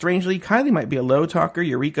 Yara acts strangely. Kylie might be a low talker.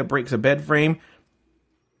 Eureka breaks a bed frame.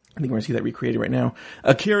 I think we're going to see that recreated right now.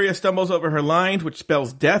 Akira stumbles over her lines, which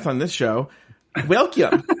spells death on this show.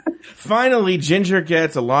 Welcome! Finally, Ginger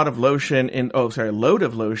gets a load of lotion in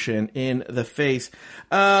the face.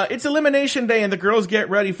 It's elimination day and the girls get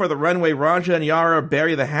ready for the runway. Raja and Yara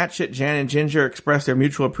bury the hatchet. Jan and Ginger express their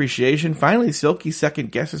mutual appreciation. Finally, Silky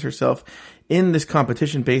second guesses herself in this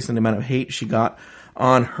competition based on the amount of hate she got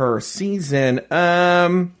on her season.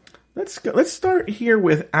 Let's start here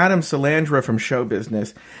with Adam Salandra from Show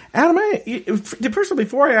Business. Adam, personally,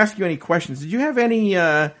 before I ask you any questions, did you have any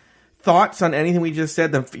thoughts on anything we just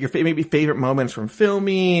said? Your maybe favorite moments from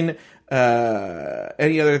filming?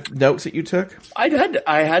 Any other notes that you took?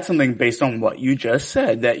 I had something based on what you just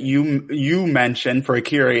said that you mentioned for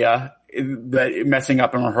Akira that messing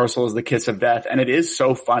up in rehearsal is the kiss of death, and it is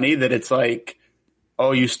so funny that it's like,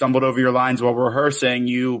 oh, you stumbled over your lines while rehearsing,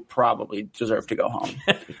 you probably deserve to go home.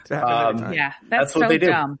 Yeah, that's what so they do.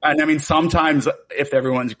 dumb. And I mean, sometimes if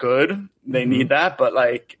everyone's good, they need that, but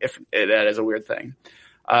like that is a weird thing.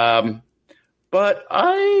 But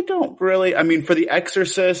I don't really, I mean, for The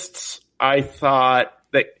Exorcists, I think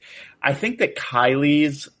that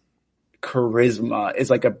Kylie's charisma is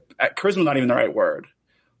like charisma, not even the right word,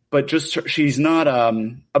 but just, she's not,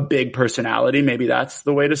 a big personality. Maybe that's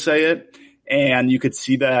the way to say it. And you could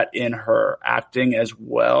see that in her acting as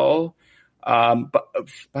well. But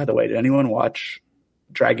by the way, did anyone watch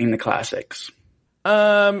Dragging the Classics?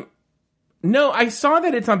 No, I saw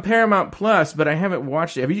that it's on Paramount Plus, but I haven't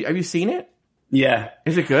watched it. Have you seen it? Yeah.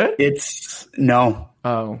 Is it good? No.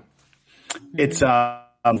 Oh. It's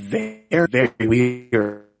very, very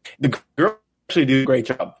weird. The girls actually do a great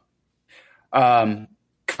job.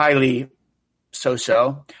 Kylie,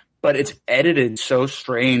 so, but it's edited so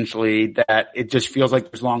strangely that it just feels like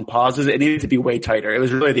there's long pauses. It needed to be way tighter. It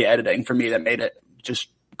was really the editing for me that made it just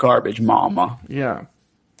garbage mama. Yeah.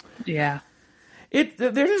 Yeah.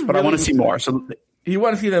 But I want to see more. So you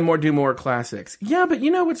want to see them do more classics. Yeah, but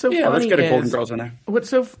you know what's so funny? Yeah, let's get a Golden Girls in there.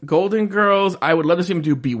 Golden Girls, I would love to see them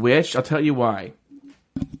do Bewitched. I'll tell you why.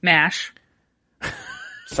 MASH.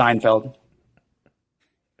 Seinfeld.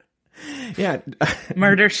 Yeah.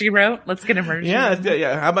 Murder, She Wrote. Let's get a Murder, She Wrote.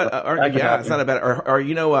 Yeah. How about, it's not a bad, or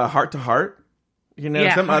Heart to Heart?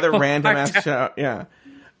 Some other random ass show. Yeah.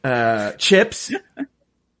 Chips.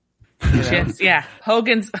 Chips, yeah.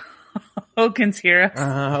 Hogan's Heroes.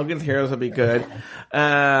 Hogan's Heroes will be good.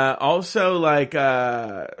 Also, like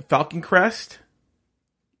Falcon Crest.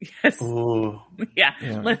 Yes. Ooh. Yeah.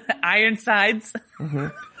 Iron Sides. Mm-hmm.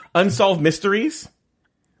 Unsolved Mysteries.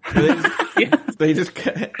 They just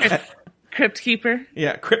Crypt Keeper.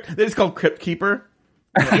 Yeah, they just called Crypt Keeper.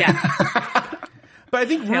 Yeah. But I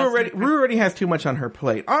think Rue already has too much on her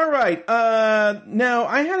plate. All right. Now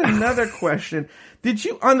I had another question. Did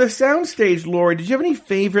you, on the soundstage, Lori, did you have any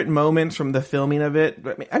favorite moments from the filming of it?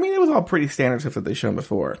 I mean, it was all pretty standard stuff that they've shown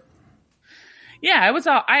before. Yeah, it was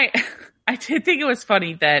all, I did think it was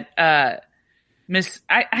funny that, I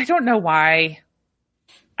don't know why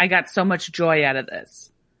I got so much joy out of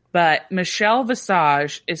this, but Michelle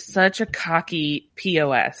Visage is such a cocky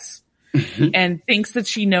POS and thinks that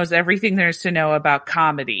she knows everything there is to know about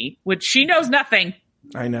comedy, which she knows nothing.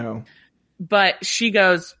 I know. But she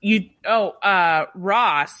goes,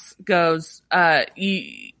 Ross goes, just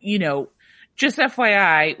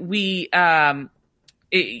FYI,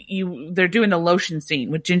 they're doing the lotion scene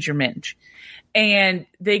with Ginger Minj. And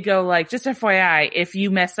they go like, just FYI, if you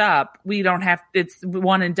mess up, it's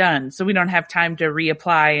one and done. So we don't have time to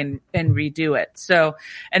reapply and redo it. So,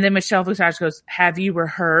 and then Michelle Visage goes, have you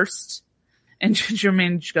rehearsed? And Ginger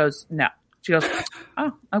Minj goes, no. She goes,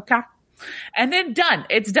 oh, okay. And then done.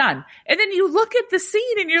 It's done. And then you look at the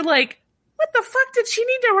scene and you're like, what the fuck did she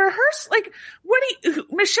need to rehearse? Like,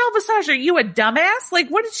 Michelle Visage, are you a dumbass? Like,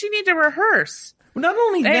 what did she need to rehearse? Not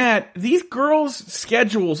only that, these girls'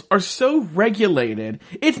 schedules are so regulated.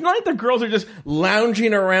 It's not like the girls are just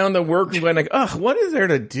lounging around the workroom going like, ugh, what is there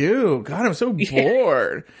to do? God, I'm so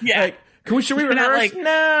bored. Yeah. Like, should we rehearse? Like, no.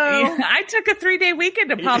 I took a 3-day weekend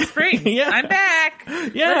to Palm Springs. Yeah. I'm back.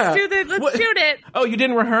 Yeah. Let's shoot it. Oh, you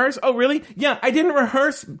didn't rehearse? Oh, really? Yeah, I didn't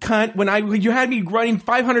rehearse, cunt, when you had me running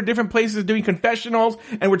 500 different places doing confessionals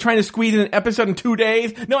and we're trying to squeeze in an episode in 2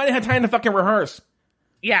 days. No, I didn't have time to fucking rehearse.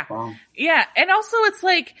 Yeah. Wow. Yeah. And also it's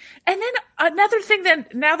like, and then another thing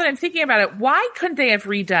that now that I'm thinking about it, why couldn't they have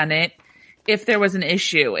redone it if there was an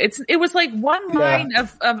issue? It was like one line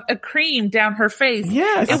of a cream down her face.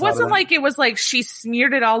 Yes. It wasn't like it was like she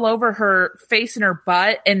smeared it all over her face and her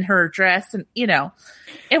butt and her dress and, it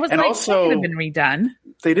was like also, it could have been redone.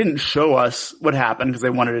 They didn't show us what happened because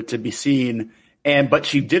they wanted it to be seen. But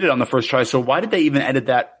she did it on the first try. So why did they even edit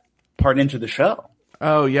that part into the show?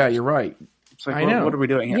 Oh yeah, you're right. It's like, I know. What are we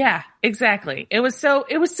doing here? Yeah, exactly. It was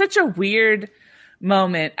such a weird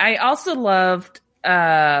moment. I also loved,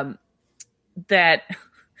 that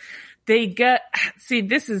they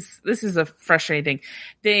this is a frustrating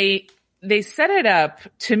thing. They set it up,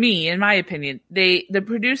 to me, in my opinion, the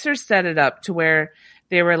producers set it up to where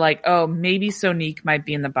they were like, oh, maybe Sonique might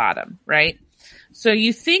be in the bottom, right? So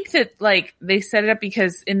you think that like they set it up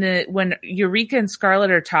because when Eureka and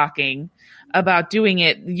Scarlett are talking about doing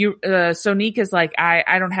it, Sonique is like,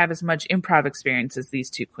 I don't have as much improv experience as these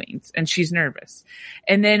two queens, and she's nervous.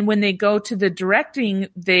 And then when they go to the directing,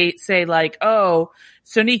 they say like, oh,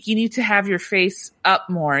 Sonique, you need to have your face up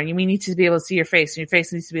more, and we need to be able to see your face, and your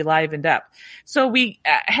face needs to be livened up. So we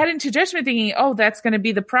head into judgment thinking, oh, that's going to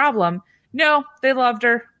be the problem. No, they loved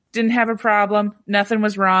her. Didn't have a problem. Nothing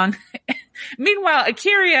was wrong. Meanwhile,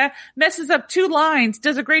 Akira messes up 2 lines,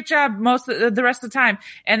 does a great job most of the rest of the time.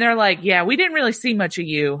 And they're like, yeah, we didn't really see much of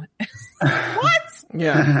you. What?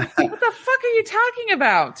 Yeah. What the fuck are you talking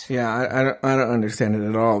about? Yeah, I don't understand it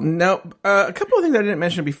at all. Now, a couple of things I didn't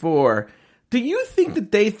mention before. Do you think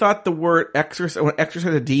that they thought the word exorcise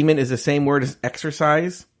a demon is the same word as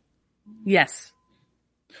exercise? Yes.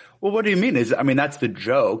 Well, what do you mean? That's the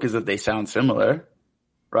joke, is that they sound similar.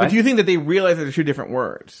 Right? But do you think that they realize that they're 2 different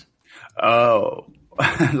words? Oh,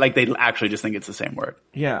 like they actually just think it's the same word.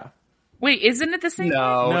 Yeah. Wait, isn't it the same?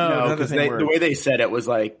 No, because the way they said it was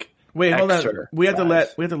like. Wait, hold on. We have to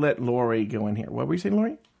let Lori go in here. What were you saying,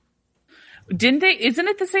 Lori? Didn't they? Isn't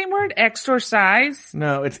it the same word? Exorcise?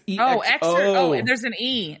 No, it's E. Oh, and there's an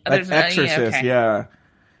E. Like exorcist, okay. Yeah.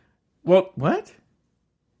 Well, what?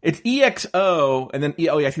 It's EXO, and then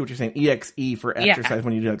I see what you're saying. EXE for exercise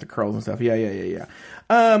when you do like the curls and stuff. Yeah.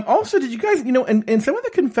 Also, did you guys, in some of the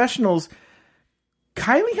confessionals,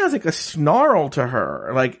 Kylie has like a snarl to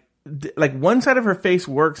her. Like one side of her face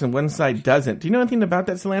works and one side doesn't. Do you know anything about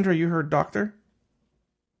that, Salandra? Are you her doctor?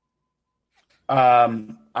 I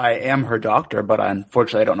am her doctor, but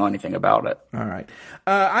unfortunately I don't know anything about it. All right.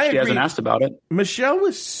 She hasn't asked about it. Michelle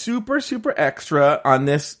was super, super extra on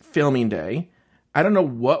this filming day. I don't know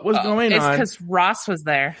what was going on. It's because Ross was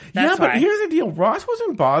there. That's but here's the deal. Ross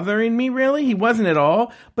wasn't bothering me, really. He wasn't at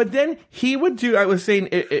all. But then he would do, I was saying,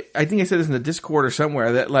 I think I said this in the Discord or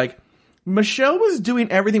somewhere, that like, Michelle was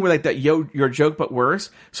doing everything with like that your joke but worse.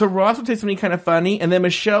 So Ross would say something kind of funny, and then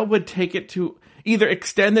Michelle would take it to either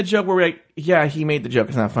extend the joke where we're like, yeah, he made the joke,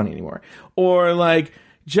 it's not funny anymore. Or like,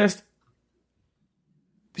 just,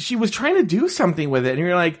 she was trying to do something with it, and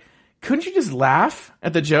you're like, couldn't you just laugh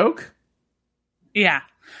at the joke? Yeah,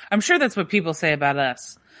 I'm sure that's what people say about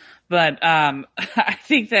us, but I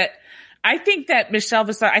think that Michelle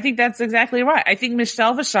Visage, I think that's exactly right. I think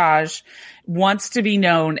Michelle Visage wants to be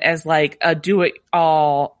known as like a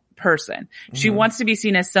do-it-all person. Mm-hmm. She wants to be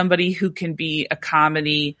seen as somebody who can be a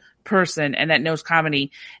comedy person and that knows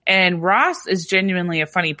comedy. And Ross is genuinely a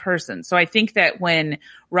funny person. So I think that when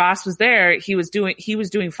Ross was there, he was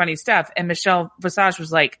doing funny stuff, and Michelle Visage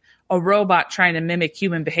was like a robot trying to mimic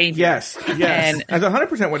human behavior. Yes. And that's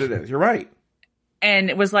 100% what it is. You're right. And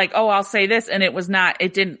it was like, oh, I'll say this. And it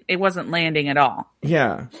wasn't landing at all.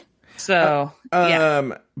 Yeah. So,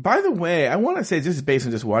 yeah. By the way, I want to say, this is based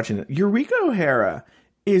on just watching it, Eureka O'Hara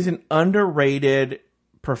is an underrated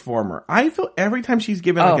performer. I feel every time she's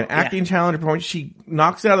given like an acting challenge or performance, she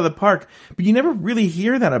knocks it out of the park, but you never really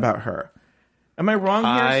hear that about her. Am I wrong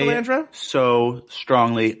here, Salandra? So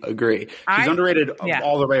strongly agree. She's underrated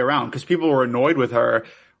all the way around because people were annoyed with her.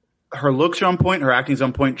 Her looks are on point. Her acting's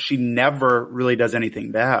on point. She never really does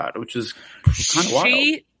anything bad, which is kind of wild.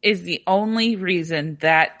 She is the only reason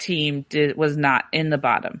that team was not in the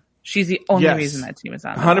bottom. She's the only reason that team is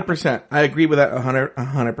on. 100%. I agree with that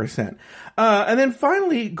 100%. And then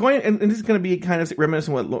finally, and this is going to be kind of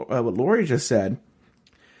reminiscent of what Lori just said.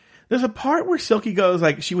 There's a part where Silky goes,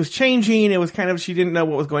 like, she was changing. It was kind of, she didn't know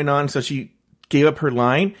what was going on, so she gave up her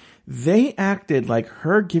line. They acted like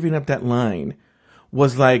her giving up that line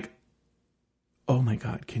was like, oh my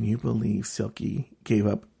God, can you believe Silky gave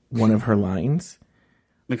up one of her lines?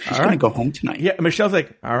 Like, she's going to go home tonight. Yeah, Michelle's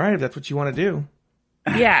like, all right, if that's what you want to do.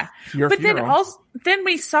 Yeah. But funeral. then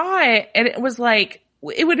we saw it, and it was like,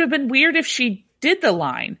 it would have been weird if she did the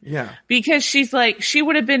line. Yeah. Because she's like, she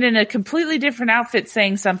would have been in a completely different outfit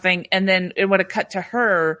saying something, and then it would have cut to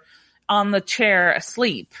her on the chair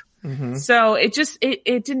asleep. Mm-hmm. So it just,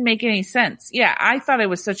 it didn't make any sense. Yeah, I thought it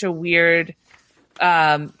was such a weird,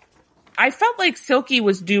 I felt like Silky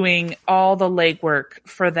was doing all the legwork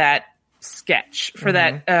for that sketch, for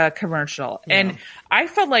that commercial. Yeah. And I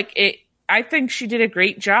felt like I think she did a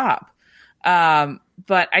great job.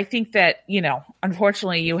 But I think that, you know,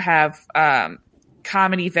 unfortunately you have,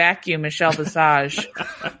 comedy vacuum Michelle Visage,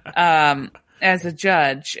 as a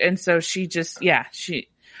judge. And so she just, we're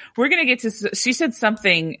going to get to, she said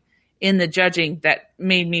something in the judging that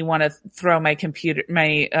made me want to throw my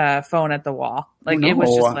phone at the wall. Like, it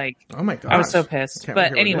was just like, oh my gosh, I was so pissed.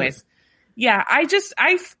 But anyways,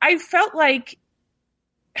 I felt like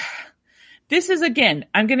this is, again,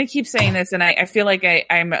 I'm going to keep saying this, and I feel like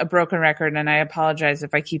I'm a broken record, and I apologize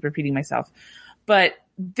if I keep repeating myself. But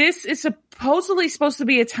this is supposedly supposed to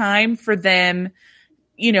be a time for them.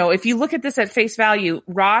 You know, if you look at this at face value,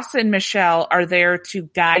 Ross and Michelle are there to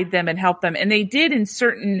guide them and help them. And they did in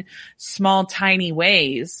certain small, tiny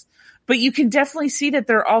ways. But you can definitely see that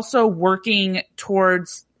they're also working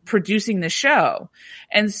towards producing the show.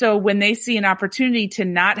 And so when they see an opportunity to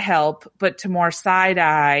not help, but to more side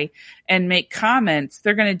eye and make comments,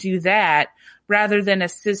 they're going to do that rather than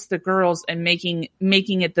assist the girls and making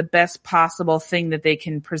it the best possible thing that they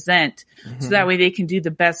can present. Mm-hmm. So that way they can get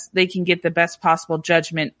the best possible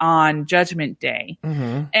judgment on Judgment Day.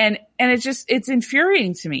 Mm-hmm. And it's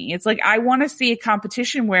infuriating to me. It's like, I want to see a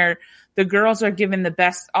competition where the girls are given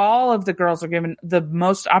all of the girls are given the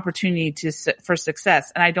most opportunity for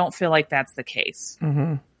success. And I don't feel like that's the case.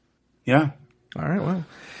 Mm-hmm. Yeah. All right.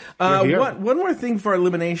 Well, one more thing for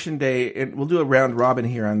Elimination Day, and we'll do a round robin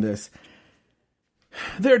here on this.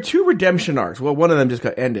 There are two redemption arcs. Well, one of them just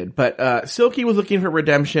got ended, but Silky was looking for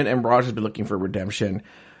redemption, and Raja has been looking for redemption.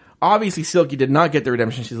 Obviously, Silky did not get the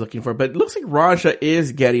redemption she's looking for, but it looks like Raja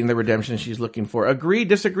is getting the redemption she's looking for. Agree,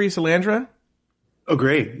 disagree, Salandra?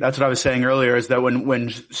 Agree. That's what I was saying earlier, is that when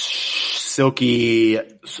Silky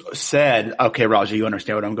said, okay, Raja, you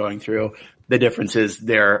understand what I'm going through, the difference is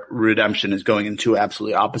their redemption is going in two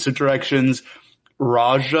absolutely opposite directions.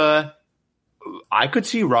 Raja, I could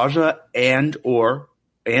see Raja and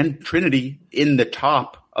Trinity in the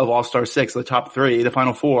top of All-Star 6, the top 3, the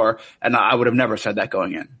final 4, and I would have never said that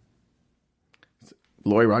going in.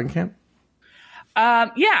 Lori Roggenkamp?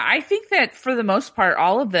 I think that for the most part,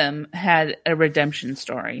 all of them had a redemption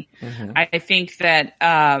story. Mm-hmm. I think that,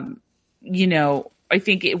 I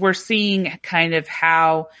think we're seeing kind of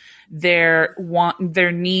how their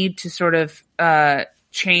need to sort of,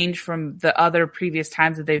 change from the other previous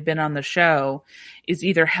times that they've been on the show is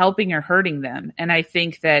either helping or hurting them. And I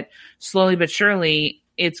think that slowly but surely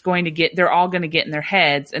they're all going to get in their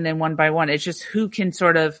heads. And then one by one, it's just who can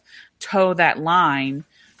sort of toe that line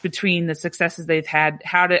between the successes they've had,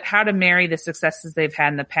 how to marry the successes they've had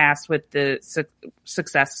in the past with the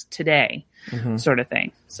success today, mm-hmm. sort of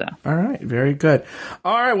thing. So, all right. Very good.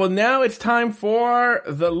 All right. Well, now it's time for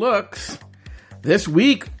the looks this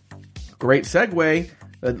week. Great segue.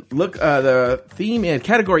 The theme and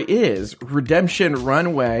category is Redemption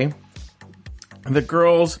Runway. The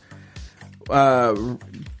girls got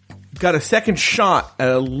a second shot at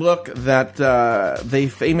a look that they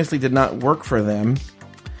famously did not work for them.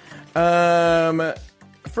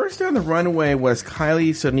 First on the runway was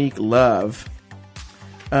Kylie Sonique Love.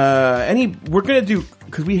 We're gonna do,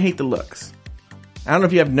 because we hate the looks. I don't know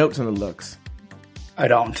if you have notes on the looks. I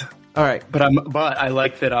don't. All right, but I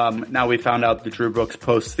like that. Now we found out that Drew Brooks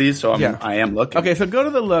posts these, so I am looking. Okay, so go to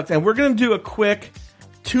the looks, and we're gonna do a quick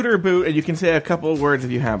tutor boot, and you can say a couple of words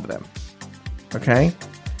if you have them. Okay.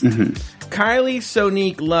 Mm-hmm. Kylie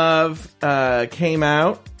Sonique Love came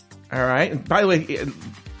out. All right. And by the way,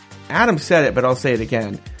 Adam said it, but I'll say it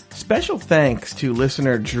again. Special thanks to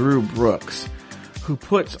listener Drew Brooks, who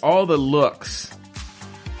puts all the looks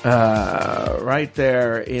right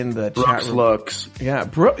there in the Brooks chat room. Looks. Yeah,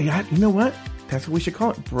 you know what? That's what we should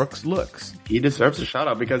call it. Brooks Looks. He deserves a shout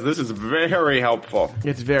out because this is very helpful.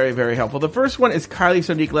 It's very, very helpful. The first one is Kylie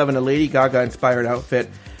Sonique Love in a Lady Gaga inspired outfit.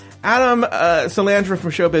 Adam Salandra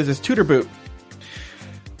from Showbiz is tutor boot.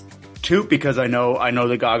 Toot, because I know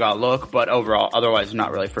the Gaga look, but overall, otherwise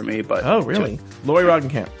not really for me. But oh, really? Lori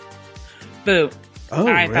Roggenkamp. Boot. Oh,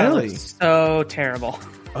 I thought it really? was so terrible.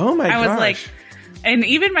 Oh my gosh. I was like, and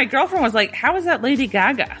even my girlfriend was like, how is that Lady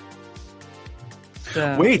Gaga?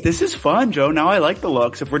 So, Wait, this is fun, Joe. Now I like the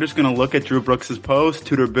looks. If we're just going to look at Drew Brooks's post,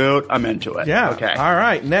 Tudor boot, I'm into it. Yeah. Okay. All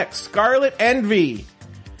right. Next, Scarlet Envy.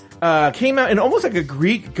 Came out in almost like a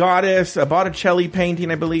Greek goddess, a Botticelli painting,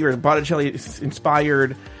 I believe, or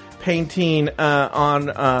Botticelli-inspired painting on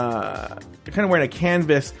kind of wearing a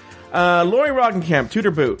canvas. Lori Roggenkamp,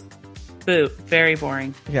 Tudor boot. boot. Very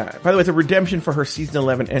boring. Yeah. By the way, it's a redemption for her season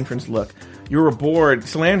 11 entrance look. You were bored.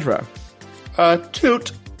 Salandra. Toot.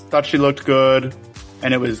 Thought she looked good,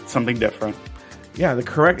 and it was something different. Yeah, the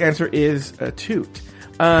correct answer is toot.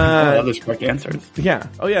 I love those correct answers. Yeah.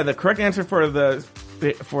 Oh, yeah. The correct answer for the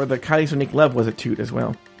Kylie Sonique Love was a toot as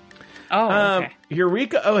well. Oh, okay.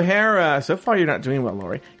 Eureka O'Hara. So far, you're not doing well,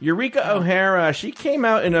 Lori. Eureka O'Hara. She came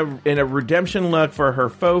out in a redemption look for her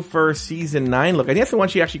faux fur season 9 look. I think that's the one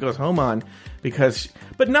she actually goes home on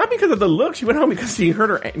but not because of the look. She went home because she hurt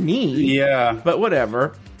her knee. Yeah. But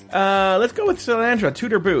whatever. Let's go with Salandra.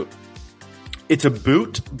 Toot or boot? It's a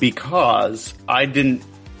boot because I didn't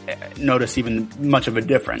notice even much of a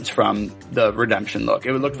difference from the redemption look.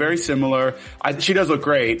 It would look very similar. She does look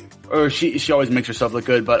great, or she always makes herself look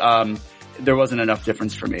good, but there wasn't enough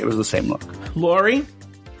difference for me. It was the same look. Lori?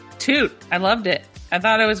 Toot. I loved it. I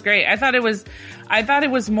thought it was great. I thought it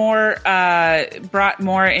was more brought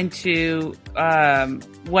more into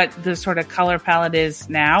what the sort of color palette is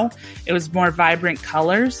now. It was more vibrant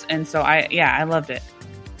colors, and so I loved it.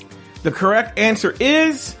 The correct answer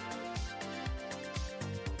is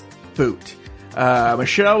boot.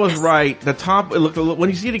 Michelle was right. The top, it looked a little, when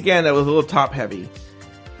you see it again, that was a little top heavy.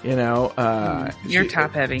 You know, you're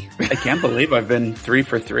top heavy. I can't believe I've been 3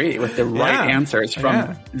 for 3 with the right answers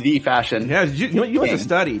from the fashion. Yeah, you must have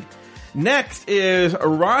studied. Next is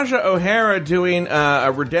Raja O'Hara doing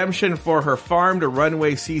a redemption for her Farm to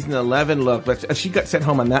Runway season 11 look, but she got sent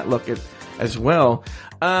home on that look as well.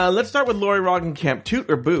 Let's start with Lori Roggenkamp. Toot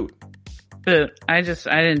or boot? Boot. I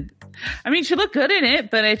mean, she looked good in it,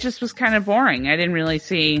 but it just was kind of boring. I didn't really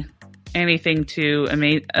see anything too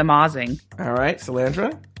amazing. All right,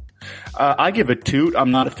 Salandra? I give it toot.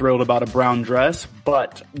 I'm not thrilled about a brown dress,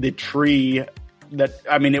 but the tree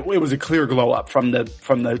it was a clear glow up from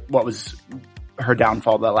the what was her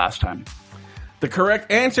downfall the last time. The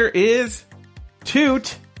correct answer is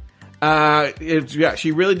toot.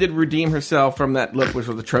 She really did redeem herself from that look, which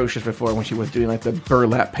was atrocious before when she was doing like the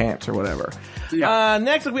burlap pants or whatever. Yeah.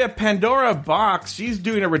 Next we have Pandora Box. She's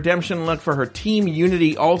doing a redemption look for her Team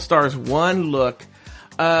Unity All-Stars 1 look.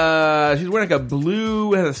 She's wearing like a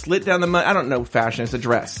blue, has a slit down the mud. I don't know fashion. It's a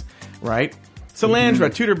dress, right?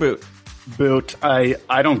 Salandra, toot or boot? Boot. I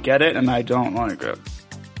don't get it, and I don't like it.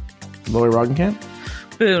 Lori Roggenkamp?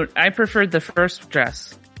 Boot. I preferred the first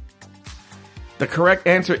dress. The correct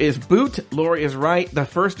answer is boot. Lori is right.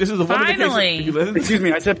 This is the one Finally. of the cases. Excuse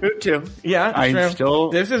me, I said boot too. Yeah,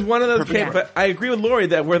 this is one of those cases, but I agree with Lori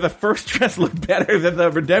that where the first dress looked better than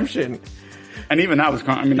the redemption. And even that was,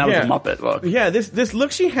 was a Muppet look. Yeah, this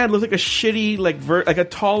look she had looked like a shitty, like a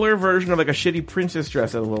taller version of like a shitty princess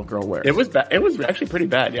dress that a little girl wears. It was bad. It was actually pretty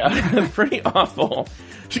bad. Yeah, pretty awful.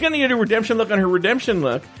 She's gonna get a redemption look on her redemption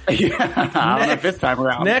look. Yeah, the fifth time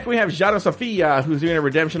around. Next, we have Jada Sophia, who's doing a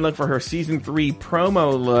redemption look for her season 3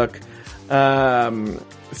 promo look.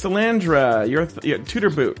 Salandra, your toot or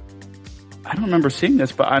boot? I don't remember seeing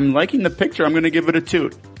this, but I'm liking the picture. I'm going to give it a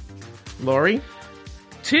toot. Lori?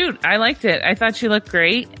 Toot. I liked it. I thought she looked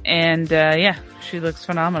great, and she looks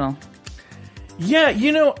phenomenal. Yeah,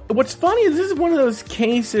 you know, what's funny is this is one of those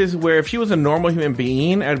cases where if she was a normal human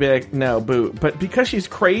being, I'd be like, no, boo. But because she's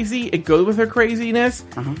crazy, it goes with her craziness,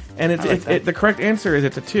 and the correct answer is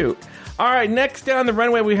it's a toot. All right, next down the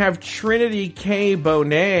runway, we have Trinity K.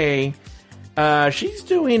 Bonet. She's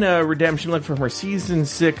doing a redemption look from her season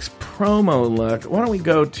 6 promo look. Why don't we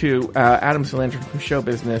go to Adam Salandra from Show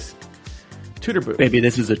Business? Toot or boot? Maybe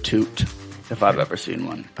this is a toot, if I've ever seen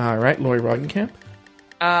one. All right, Lori Roggenkamp?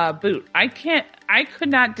 Boot. I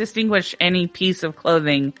could not distinguish any piece of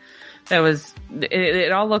clothing that was,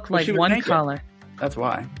 it all looked like one naked. color. That's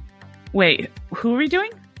why. Wait, who are we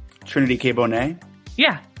doing? Trinity K. Bonet?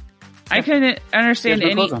 Yeah. I couldn't understand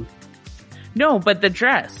any. No, but the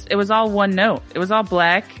dress, it was all one note. It was all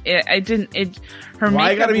black. Her Why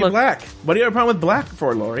makeup gotta be looked, black? What do you have a problem with black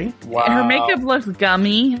for, Lori? Wow. Her makeup looked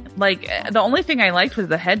gummy. Like, the only thing I liked was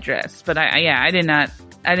the headdress, but I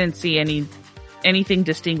didn't see anything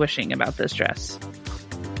distinguishing about this dress.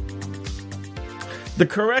 The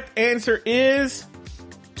correct answer is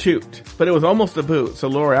toot, but it was almost a boot. So,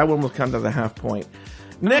 Lori, I would almost count as a half point.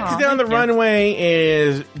 Next down the runway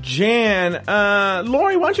is Jan.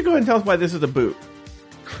 Lori, why don't you go ahead and tell us why this is a boot?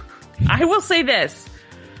 I will say this.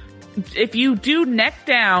 If you do neck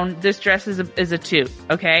down, this dress is a toot,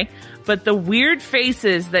 okay? But the weird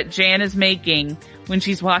faces that Jan is making when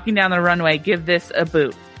she's walking down the runway give this a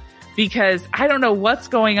boot. Because I don't know what's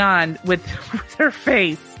going on with her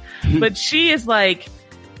face, but she is like,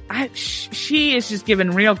 she is just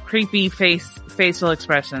giving real creepy facial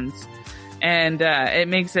expressions. And it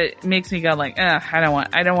makes me go like, I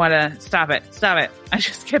don't want to stop it. I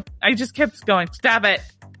just kept going, stop it,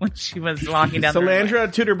 when she was walking down the runway.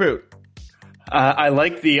 Salandra, toot or boot? I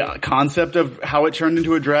like the concept of how it turned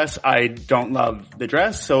into a dress. I don't love the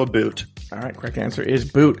dress, so a boot. All right, correct answer is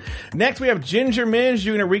boot. Next, we have Ginger Minj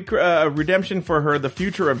doing a redemption for her The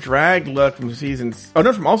Future of Drag look from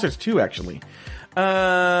from All Stars 2, actually.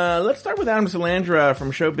 Let's start with Adam Salandra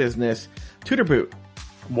from Show Business. Toot or boot?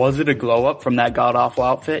 Was it a glow up from that god-awful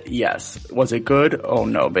outfit? Yes. Was it good? Oh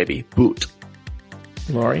no, baby. Boot.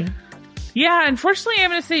 Lori? Yeah, unfortunately,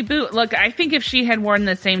 I'm going to say boot. Look, I think if she had worn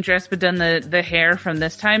the same dress but done the hair from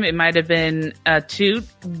this time, it might have been a toot.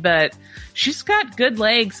 But she's got good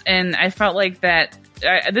legs, and I felt like that.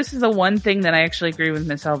 This is the one thing that I actually agree with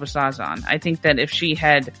Miss Elvisaz on. I think that if she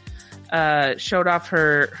had showed off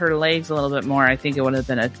her legs a little bit more, I think it would have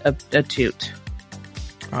been a toot.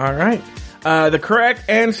 All right. The correct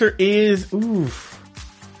answer is oof.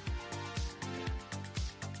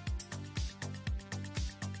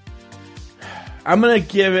 I'm going to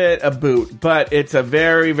give it a boot, but it's a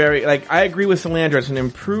very, very, I agree with Salandra. It's an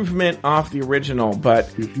improvement off the original,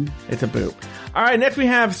 but it's a boot. All right, next we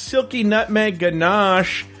have Silky Nutmeg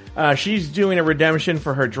Ganache. She's doing a redemption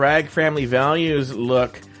for her Drag Family Values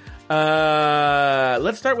look.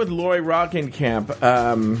 Let's start with Lori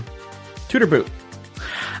Roggenkamp. Toot or boot?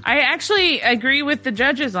 I actually agree with the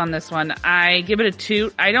judges on this one. I give it a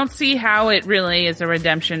toot. I don't see how it really is a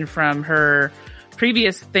redemption from her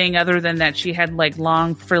previous thing, other than that she had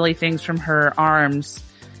long frilly things from her arms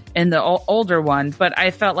in the older one. But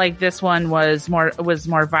I felt like this one was more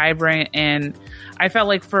vibrant, and I felt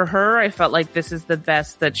like for her, I felt like this is the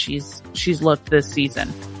best that she's looked this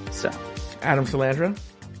season. So, Adam Salandra?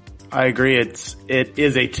 I agree. It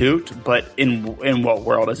is a toot, but in what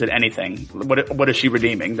world is it anything? What is she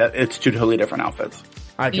redeeming? That it's two totally different outfits.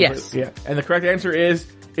 Yes. Yeah. And the correct answer is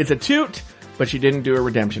it's a toot, but she didn't do a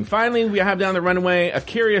redemption. Finally, we have down the runway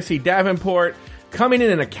Akira C. Davenport coming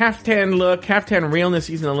in a caftan look, caftan realness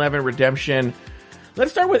season 11 redemption.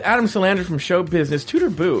 Let's start with Adam Salandra from Show Business. Toot or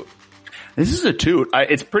boot? This is a toot.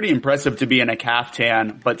 It's pretty impressive to be in a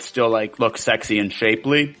caftan, but still look sexy and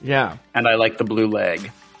shapely. Yeah. And I like the blue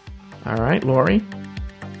leg. All right, Lori?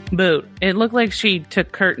 Boot. It looked like she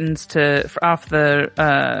took curtains off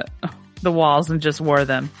the walls and just wore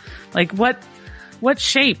them. What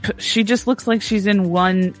shape? She just looks like she's in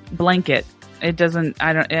one blanket. It doesn't.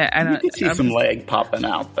 I don't. You can see some leg popping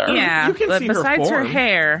out there. Yeah, you can but see besides her her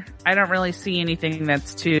hair, I don't really see anything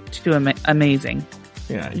that's too amazing.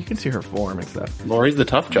 Yeah, you can see her form and stuff. Lori's the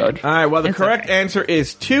tough judge. All right. Well, the It's correct okay. answer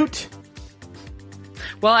is toot.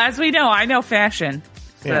 Well, as we know, I know fashion.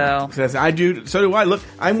 So Yeah. Says I do. So do I. Look,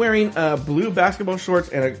 I'm wearing blue basketball shorts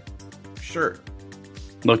and a shirt.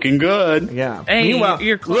 Looking good. Yeah. hey, Meanwhile,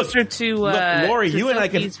 you're closer to Lori, to you and I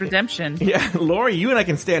can Silky's redemption. Yeah, Lori, you and I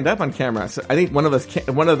can stand up on camera. So I think one of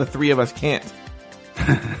the three of us can't.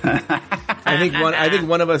 I think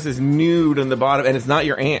one of us is nude on the bottom, and it's not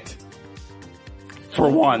your aunt. For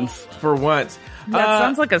once. For once. That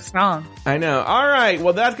sounds like a song. I know. All right.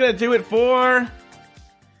 Well, that's going to do it for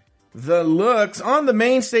the looks. On the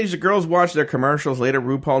main stage, the girls watch their commercials. Later,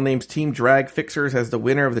 RuPaul names Team Drag Fixers as the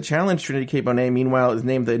winner of the challenge. Trinity K. Bonet, meanwhile, is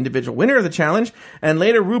named the individual winner of the challenge. And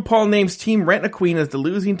later, RuPaul names Team Rent-A-Queen as the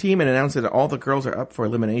losing team and announces that all the girls are up for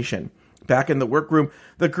elimination. Back in the workroom,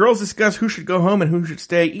 the girls discuss who should go home and who should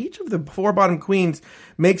stay. Each of the four bottom queens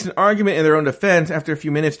makes an argument in their own defense. After a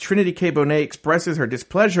few minutes, Trinity K. Bonet expresses her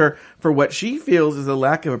displeasure for what she feels is a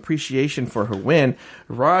lack of appreciation for her win.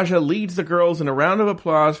 Raja leads the girls in a round of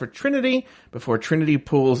applause for Trinity before Trinity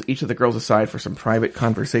pulls each of the girls aside for some private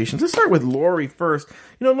conversations. Let's start with Lori first.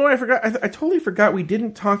 Lori, I totally forgot we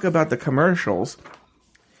didn't talk about the commercials.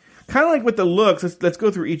 Kind of like with the looks, let's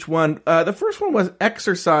go through each one. The first one was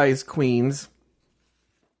Exercise Queens.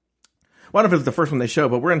 Well, I don't know if it was the first one they showed,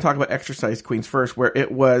 but we're going to talk about Exercise Queens first, where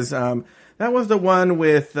it was, that was the one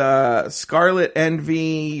with Scarlet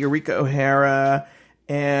Envy, Eureka O'Hara,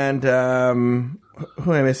 and who am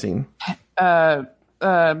I missing?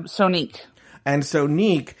 Sonique. And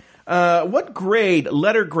Sonique. What grade,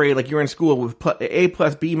 letter grade, like you're in school with A+,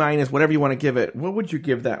 B-, whatever you want to give it, what would you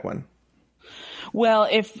give that one? Well,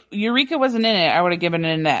 if Eureka wasn't in it, I would have given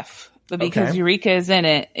it an F. But because Okay. Eureka is in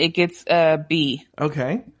it, it gets a B.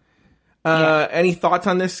 Okay. Yeah. Any thoughts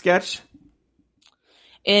on this sketch?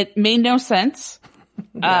 It made no sense.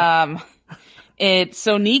 Sonique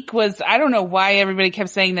was, I don't know why everybody kept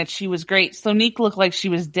saying that she was great. Sonique looked like she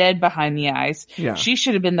was dead behind the eyes. Yeah. She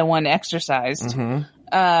should have been the one exercised.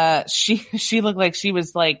 She looked like she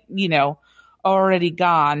was like, already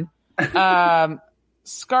gone.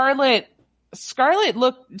 Scarlett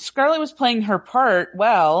was playing her part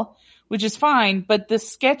well, which is fine, but the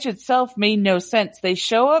sketch itself made no sense. They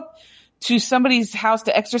show up to somebody's house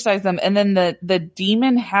to exorcise them, and then the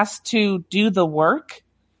demon has to do the work.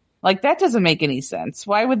 Like, that doesn't make any sense.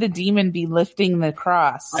 Why would the demon be lifting the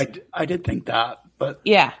cross? I did think that, but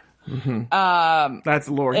Yeah. That's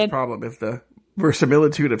Laurie's problem, is the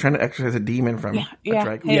verisimilitude of trying to exorcise a demon from a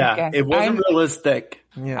drag queen. Hey, yeah, guys, it wasn't realistic.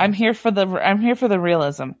 Yeah. I'm here for the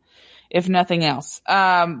realism, if nothing else.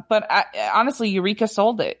 But honestly, Eureka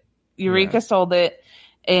sold it. Sold it,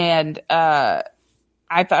 and I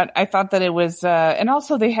thought that it was, and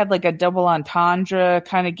also they had like a double entendre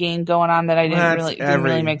kind of game going on that didn't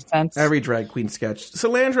really make sense. Every drag queen sketch.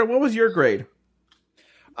 Salandra, what was your grade?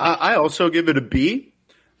 I also give it a B.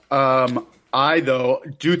 I, though,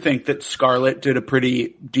 do think that Scarlett did a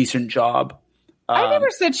pretty decent job. I never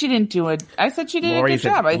said she didn't do it. I said she did a good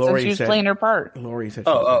job. I said she was playing her part. Laurie said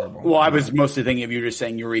she was terrible. Well, I was mostly thinking of you just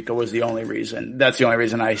saying Eureka was the only reason. That's the only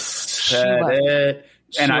reason I said it.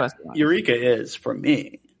 And Eureka is, for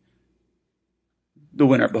me, the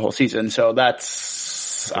winner of the whole season. So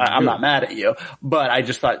I'm not mad at you. But I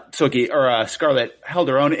just thought Scarlett held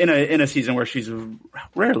her own in a season where she's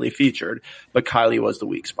rarely featured. But Kylie was the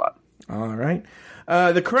weak spot. All right.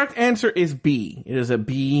 The correct answer is B. It is a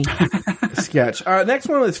B sketch. Next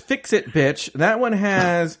one was Fix It, Bitch. That one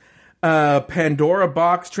has Pandora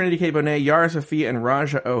Box, Trinity K. Bonet, Yara Sofia, and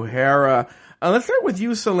Raja O'Hara. Let's start with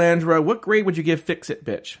you, Salandra. What grade would you give Fix It,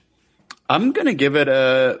 Bitch? I'm going to give it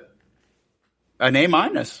an A-. A-?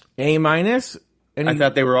 I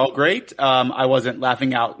thought they were all great. I wasn't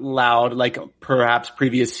laughing out loud like perhaps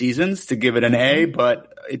previous seasons to give it an A,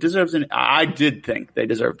 but it deserves I did think they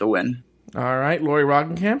deserved the win. All right. Laurie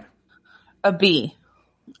Roggenkamp? A B.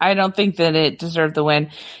 I don't think that it deserved the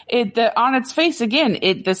win. On its face, again,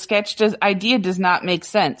 the sketch idea does not make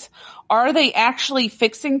sense. Are they actually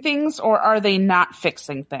fixing things, or are they not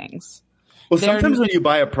fixing things? Well, sometimes when you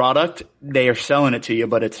buy a product, they are selling it to you,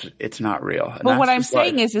 but it's not real. But what I'm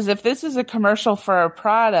saying is if this is a commercial for a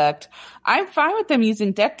product, I'm fine with them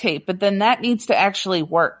using duct tape, but then that needs to actually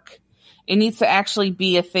work. It needs to actually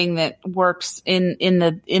be a thing that works in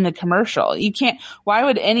the commercial. You can't. Why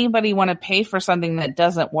would anybody want to pay for something that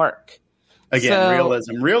doesn't work? Again,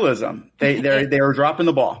 realism. They were dropping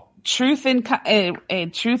the ball. Truth in comedy,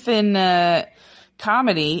 and truth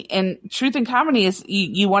in comedy is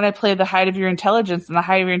you want to play the height of your intelligence, and the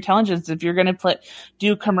height of your intelligence, if you're going to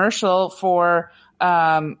do commercial for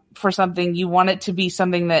something, you want it to be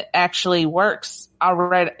something that actually works. All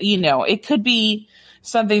right, it could be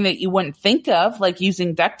something that you wouldn't think of, like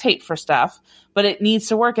using duct tape for stuff, but it needs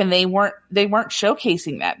to work. And they weren't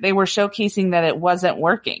showcasing that. They were showcasing that it wasn't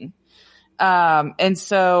working. And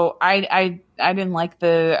so I didn't like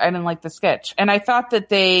the sketch. And I thought that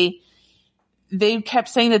they kept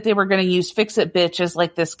saying that they were going to use Fix It Bitch as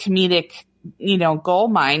like this comedic,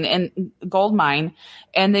 gold mine,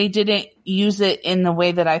 and they didn't use it in the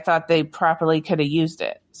way that I thought they properly could have used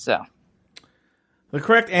it. So. The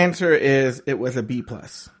correct answer is it was a B+,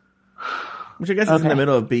 which I guess is in the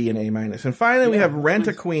middle of B and A-. And finally, we have Rent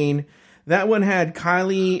a Queen. That one had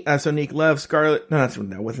Kylie, Sonique Love, Scarlett. No,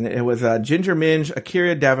 that wasn't it. It was Ginger Minge,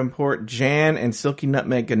 Akira Davenport, Jan, and Silky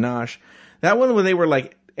Nutmeg Ganache. That one where they were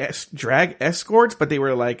like drag escorts, but they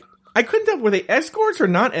were like, I couldn't tell, were they escorts or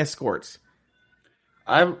not escorts?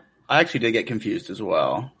 I actually did get confused as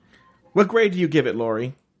well. What grade do you give it,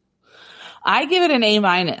 Laurie? I give it an A-.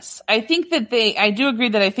 I think that I do agree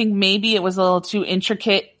that I think maybe it was a little too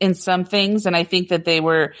intricate in some things. And I think that they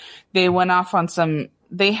went off on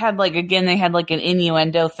they had like an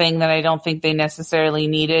innuendo thing that I don't think they necessarily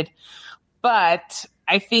needed. But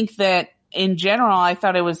I think that in general, I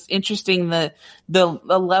thought it was interesting the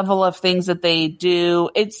level of things that they do.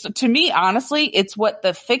 It's, to me, honestly, it's what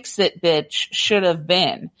the Fix It Bitch should have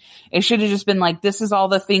been. It should have just been like, this is all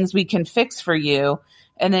the things we can fix for you.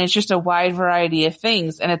 And then it's just a wide variety of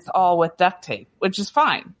things, and it's all with duct tape, which is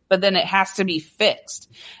fine. But then it has to be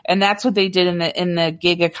fixed. And that's what they did in the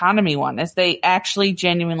gig economy one, is they actually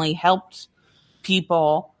genuinely helped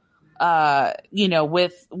people,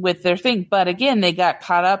 with their thing. But again, they got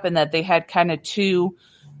caught up in that they had kind of two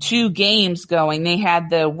two games going. They had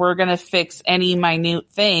the we're going to fix any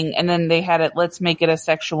minute thing, and then they had it let's make it a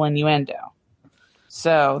sexual innuendo.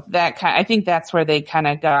 So I think that's where they kind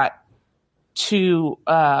of got to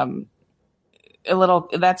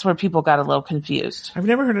that's where people got a little confused. I've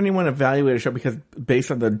never heard anyone evaluate a show because based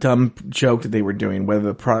on the dumb joke that they were doing, whether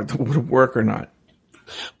the product would work or not.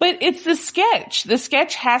 But it's the sketch. The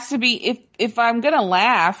sketch has to be, if I'm going to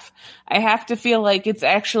laugh, I have to feel like it's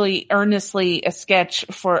actually earnestly a sketch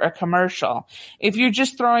for a commercial. If you're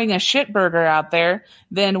just throwing a shit burger out there,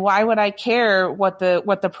 then why would I care what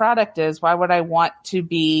the product is? Why would I want to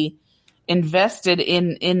be invested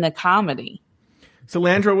in the comedy? So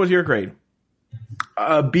Landro, what was your grade?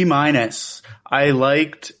 B-. I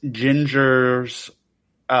liked Ginger's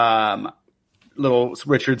little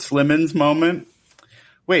Richard Slimmons moment.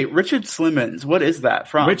 Wait, Richard Slimmons, what is that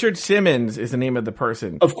from? Richard Simmons is the name of the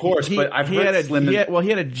person. Of course, but I've heard Slimmons. He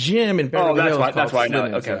had a gym in Beverly Hills. That's why I know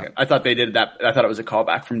it. Okay. I thought they did that. I thought it was a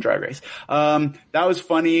callback from Drag Race. That was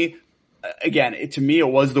funny. Again, to me, it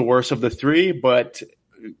was the worst of the three, but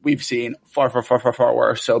we've seen far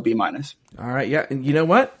worse, so B-. All right, yeah. And you know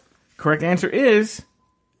what? Correct answer is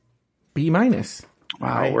B-.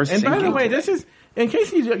 Wow, we're and by the way, this is, in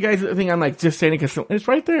case you guys think I'm like just saying it because it's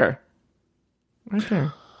right there. Right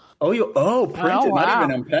there. Printed, wow. not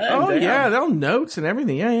even in pen. Oh, damn. yeah, they'll notes and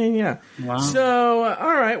everything. Yeah. Wow. So,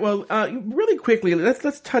 all right, well, really quickly,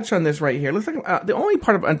 let's touch on this right here. Let's talk, the only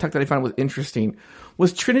part of Untucked that I found was interesting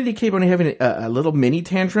was Trinity K. Bonet having a little mini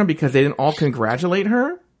tantrum because they didn't all congratulate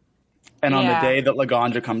her. And on the day that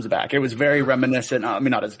Laganja comes back, it was very reminiscent. I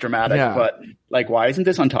mean, not as dramatic, but like, why isn't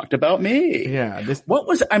this Untucked about me? Yeah.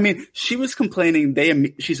 She was complaining.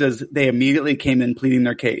 She says they immediately came in pleading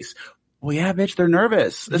their case. Well, yeah, bitch, they're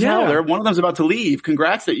nervous as hell. One of them's about to leave.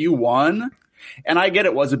 Congrats that you won. And I get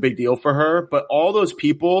it was a big deal for her, but all those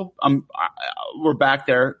people were back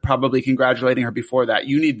there probably congratulating her before that.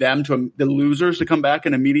 You need the losers to come back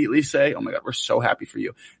and immediately say, oh my God, we're so happy for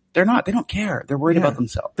you. They're not. They don't care. They're worried about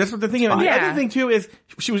themselves. That's what the thing is. The other thing too is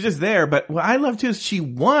she was just there, but what I love too is she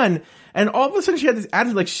won, and all of a sudden she had this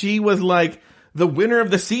attitude like she was like the winner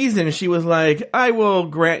of the season. She was like, I will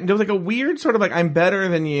grant, there was like a weird sort of like, I'm better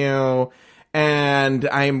than you, and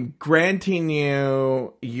I'm granting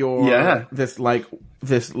you your, this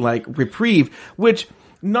reprieve, which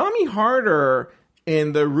Nami Harder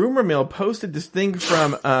in the rumor mill posted this thing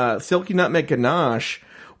from, Silky Nutmeg Ganache,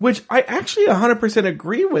 which I actually 100%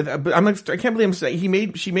 agree with, but I'm like, I can't believe I'm saying,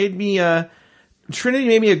 Trinity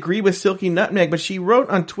made me agree with Silky Nutmeg, but she wrote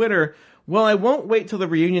on Twitter, well, I won't wait till the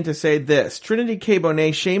reunion to say this. Trinity K.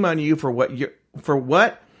 Bonet, shame on you for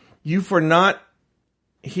not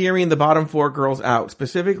hearing the bottom four girls out.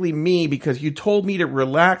 Specifically me, because you told me to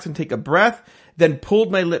relax and take a breath, then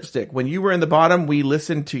pulled my lipstick. When you were in the bottom, we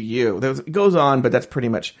listened to you. It goes on, but that's pretty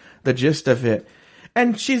much the gist of it.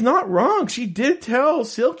 And she's not wrong. She did tell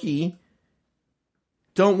Silky,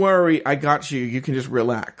 don't worry, I got you. You can just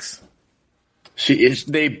relax.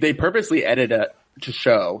 They purposely edited it to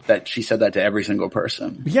show that she said that to every single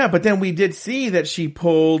person. Yeah, but then we did see that she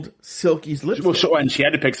pulled Silky's lipstick. Well, sure, and she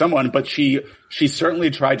had to pick someone, but she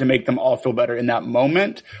certainly tried to make them all feel better in that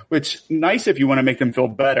moment, which nice if you want to make them feel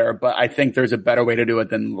better, but I think there's a better way to do it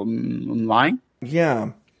than lying.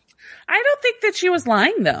 Yeah. I don't think that she was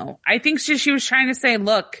lying though. I think she was trying to say,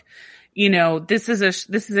 look, this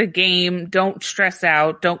is a game. Don't stress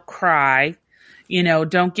out. Don't cry.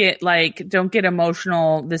 Don't get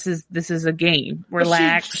emotional. This is a game.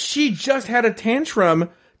 Relax. She just had a tantrum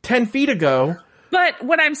 10 feet ago. But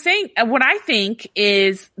what I think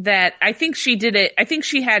is that I think she did it. I think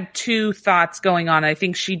she had two thoughts going on. I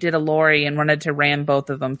think she did a Lori and wanted to ram both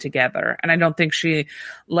of them together. And I don't think she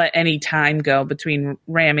let any time go between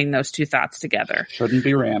ramming those two thoughts together. Shouldn't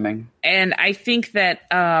be ramming. And I think that,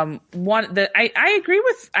 I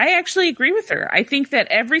actually agree with her. I think that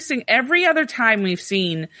every other time we've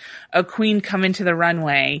seen a queen come into the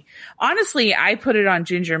runway, honestly, I put it on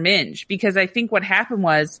Ginger Minge, because I think what happened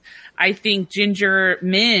was, I think Ginger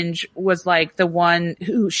Minge was like the one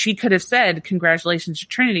who she could have said, congratulations to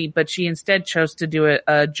Trinity, but she instead chose to do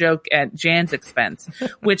a joke at Jan's expense,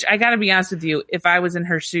 which I gotta be honest with you, if I was in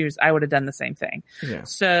her shoes, I would have done the same thing. Yeah.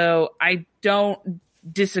 So I don't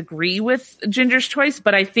disagree with Ginger's choice,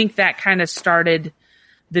 but I think that kind of started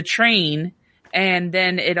the train, and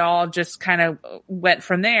then it all just kind of went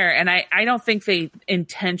from there. And I don't think they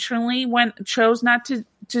intentionally chose not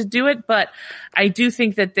to do it, but I do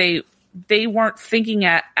think that they weren't thinking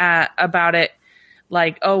about it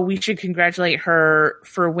like, oh, we should congratulate her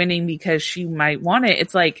for winning because she might want it.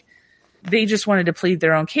 It's like, they just wanted to plead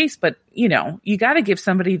their own case. But, you got to give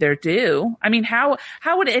somebody their due. I mean, how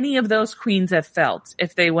would any of those queens have felt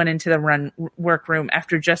if they went into the workroom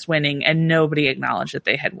after just winning and nobody acknowledged that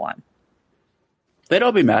they had won? They'd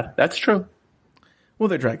all be mad. That's true. Well,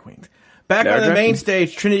 they're drag queens. Back on the main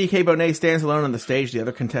stage, Trinity K. Bonet stands alone on the stage. The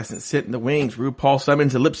other contestants sit in the wings. RuPaul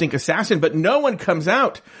summons a lip-sync assassin, but no one comes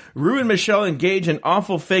out. Ru and Michelle engage in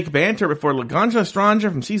awful fake banter before Laganja Estranja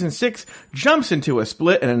from season 6 jumps into a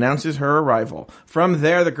split and announces her arrival. From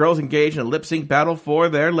there, the girls engage in a lip-sync battle for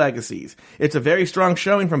their legacies. It's a very strong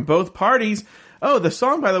showing from both parties. Oh, the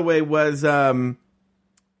song, by the way, was...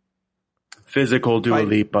 Physical Dua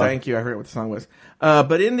Lipa. Thank you. I forgot what the song was.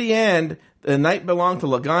 But in the end... the night belonged to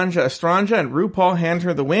Laganja Estranja, and RuPaul hands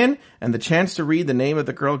her the win and the chance to read the name of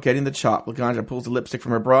the girl getting the chop. Laganja pulls the lipstick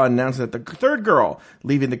from her bra and announces that the third girl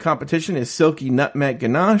leaving the competition is Silky Nutmeg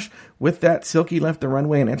Ganache. With that, Silky left the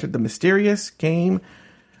runway and entered the mysterious game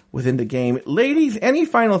within the game. Ladies, any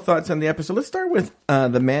final thoughts on the episode? Let's start with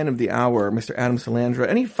the man of the hour, Mr. Adam Salandra.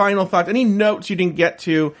 Any final thoughts? Any notes you didn't get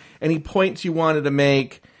to? Any points you wanted to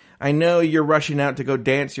make? I know you're rushing out to go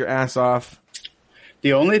dance your ass off.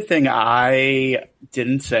 The only thing I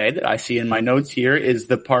didn't say that I see in my notes here is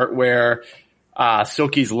the part where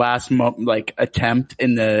Silky's last attempt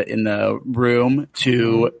in the room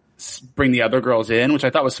to bring the other girls in, which I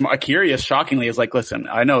thought was smart. Curious, shockingly, is like, listen,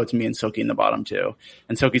 I know it's me and Silky in the bottom too.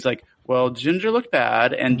 And Silky's like, well, Ginger looked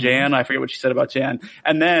bad, and Jan, I forget what she said about Jan.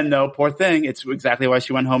 And then, though, poor thing, it's exactly why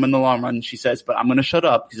she went home in the long run. She says, but I'm going to shut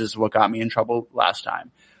up because this is what got me in trouble last time.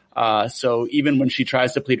 So even when she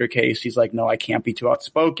tries to plead her case, she's like, no, I can't be too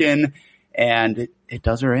outspoken. And it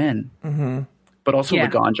does her in. Mm-hmm. But also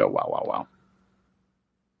Laganja, wow.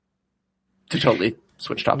 To totally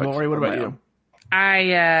switch topics. Lori, what about you?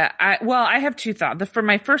 I have two thoughts. For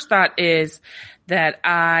my first thought is that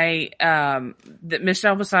that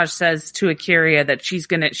Michelle Visage says to A'keria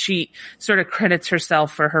that she sort of credits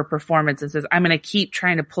herself for her performance and says, I'm going to keep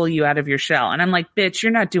trying to pull you out of your shell. And I'm like, bitch,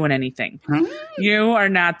 you're not doing anything. You are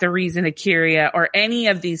not the reason A'keria or any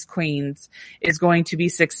of these queens is going to be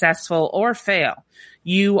successful or fail.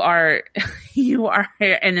 You are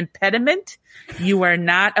an impediment. You are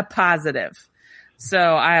not a positive. So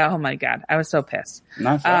oh my God, I was so pissed.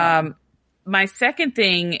 My second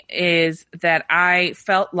thing is that I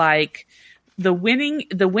felt like the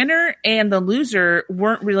winner and the loser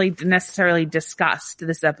weren't really necessarily discussed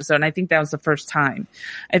this episode. And I think that was the first time.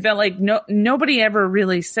 I felt like nobody ever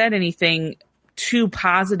really said anything too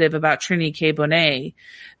positive about Trinity K. Bonet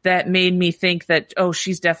that made me think that, oh,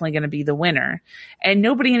 she's definitely going to be the winner. And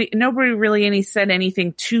nobody really said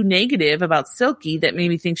anything too negative about Silky that made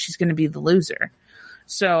me think she's going to be the loser.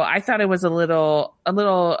 So I thought it was a little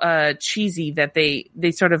cheesy that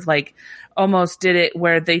they sort of like almost did it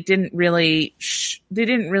where they didn't really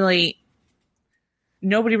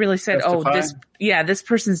nobody really said, justify. This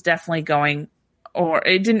person's definitely going, or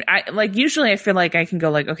it didn't. Usually I feel like I can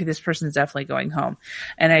go like, okay, this person's definitely going home.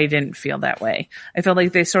 And I didn't feel that way. I felt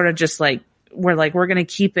like they sort of just like, we're going to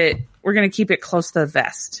keep it close to the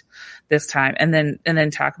vest this time and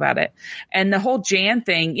then talk about it. And the whole Jan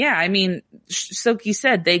thing. Yeah. I mean, Silky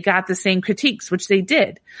said they got the same critiques, which they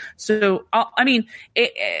did. So, I mean,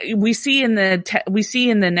 we see in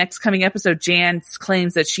the next coming episode, Jan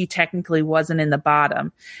claims that she technically wasn't in the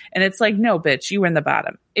bottom. And it's like, no, bitch, you were in the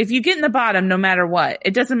bottom. If you get in the bottom, no matter what,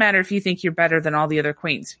 it doesn't matter if you think you're better than all the other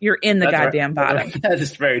queens. You're in the goddamn bottom. That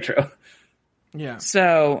is very true. Yeah.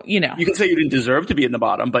 So, you can say you didn't deserve to be in the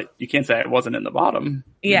bottom, but you can't say it wasn't in the bottom.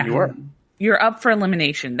 Yeah. You were. You're up for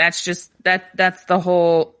elimination. That's just, that's the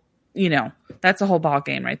whole, that's the whole ball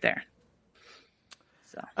game right there.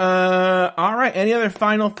 So. All right. Any other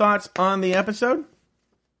final thoughts on the episode?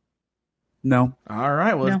 No. All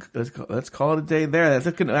right. Well, let's call it a day there.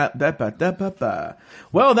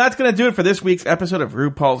 Well, that's going to do it for this week's episode of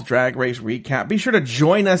RuPaul's Drag Race Recap. Be sure to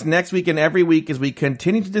join us next week and every week as we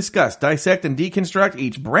continue to discuss, dissect, and deconstruct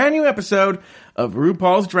each brand new episode of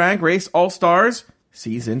RuPaul's Drag Race All-Stars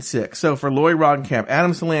Season 6. So for Lori Roddenkamp,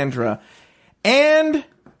 Adam Salandra, and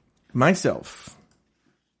myself,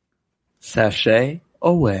 sashay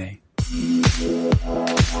away.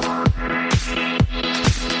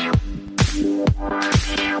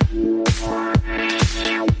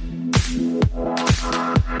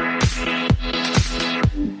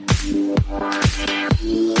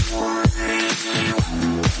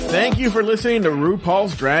 Thank you for listening to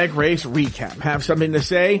RuPaul's Drag Race Recap. Have something to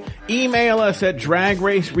say? Email us at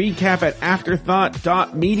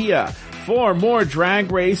dragracerecap@afterthought.media. For more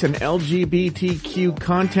Drag Race and LGBTQ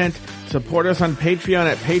content, support us on Patreon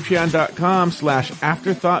at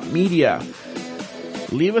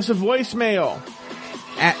patreon.com/afterthoughtmedia. Leave us a voicemail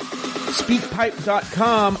at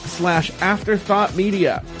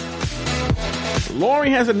speakpipe.com/afterthoughtmedia.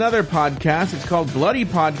 Lori has another podcast. It's called Bloody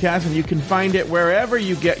Podcast, and you can find it wherever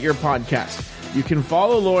you get your podcasts. You can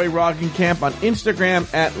follow Lori Roggenkamp on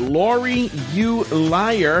Instagram at Lori U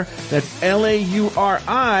Liar. That's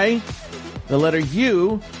Lauri, the letter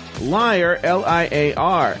U, Liar,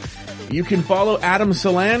 Liar. You can follow Adam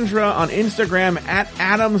Salandra on Instagram at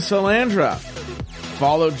Adam Salandra.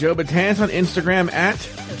 Follow Joe Batance on Instagram at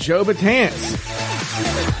Joe Batance.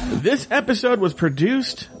 This episode was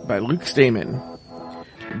produced by Luke Stamen.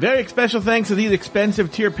 Very special thanks to these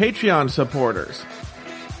expensive tier Patreon supporters: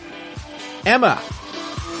 Emma,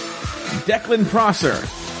 Declan Prosser,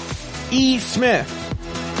 E. Smith,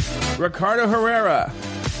 Ricardo Herrera,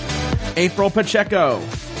 April Pacheco,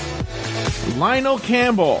 Lionel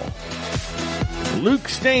Campbell, Luke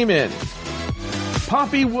Stamen,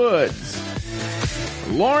 Poppy Woods,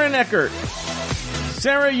 Lauren Eckert,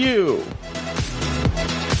 Sarah Yu,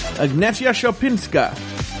 Agnieszka Szopinska,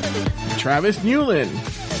 Travis Newland,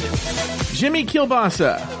 Jimmy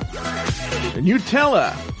Kilbasa,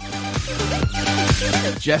 Nutella,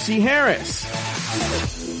 Jesse Harris,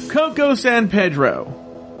 Coco San Pedro,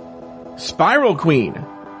 Spiral Queen,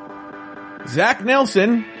 Zach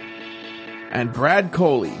Nelson, and Brad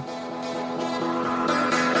Coley.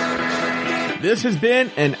 This has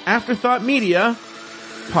been an Afterthought Media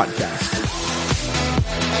podcast.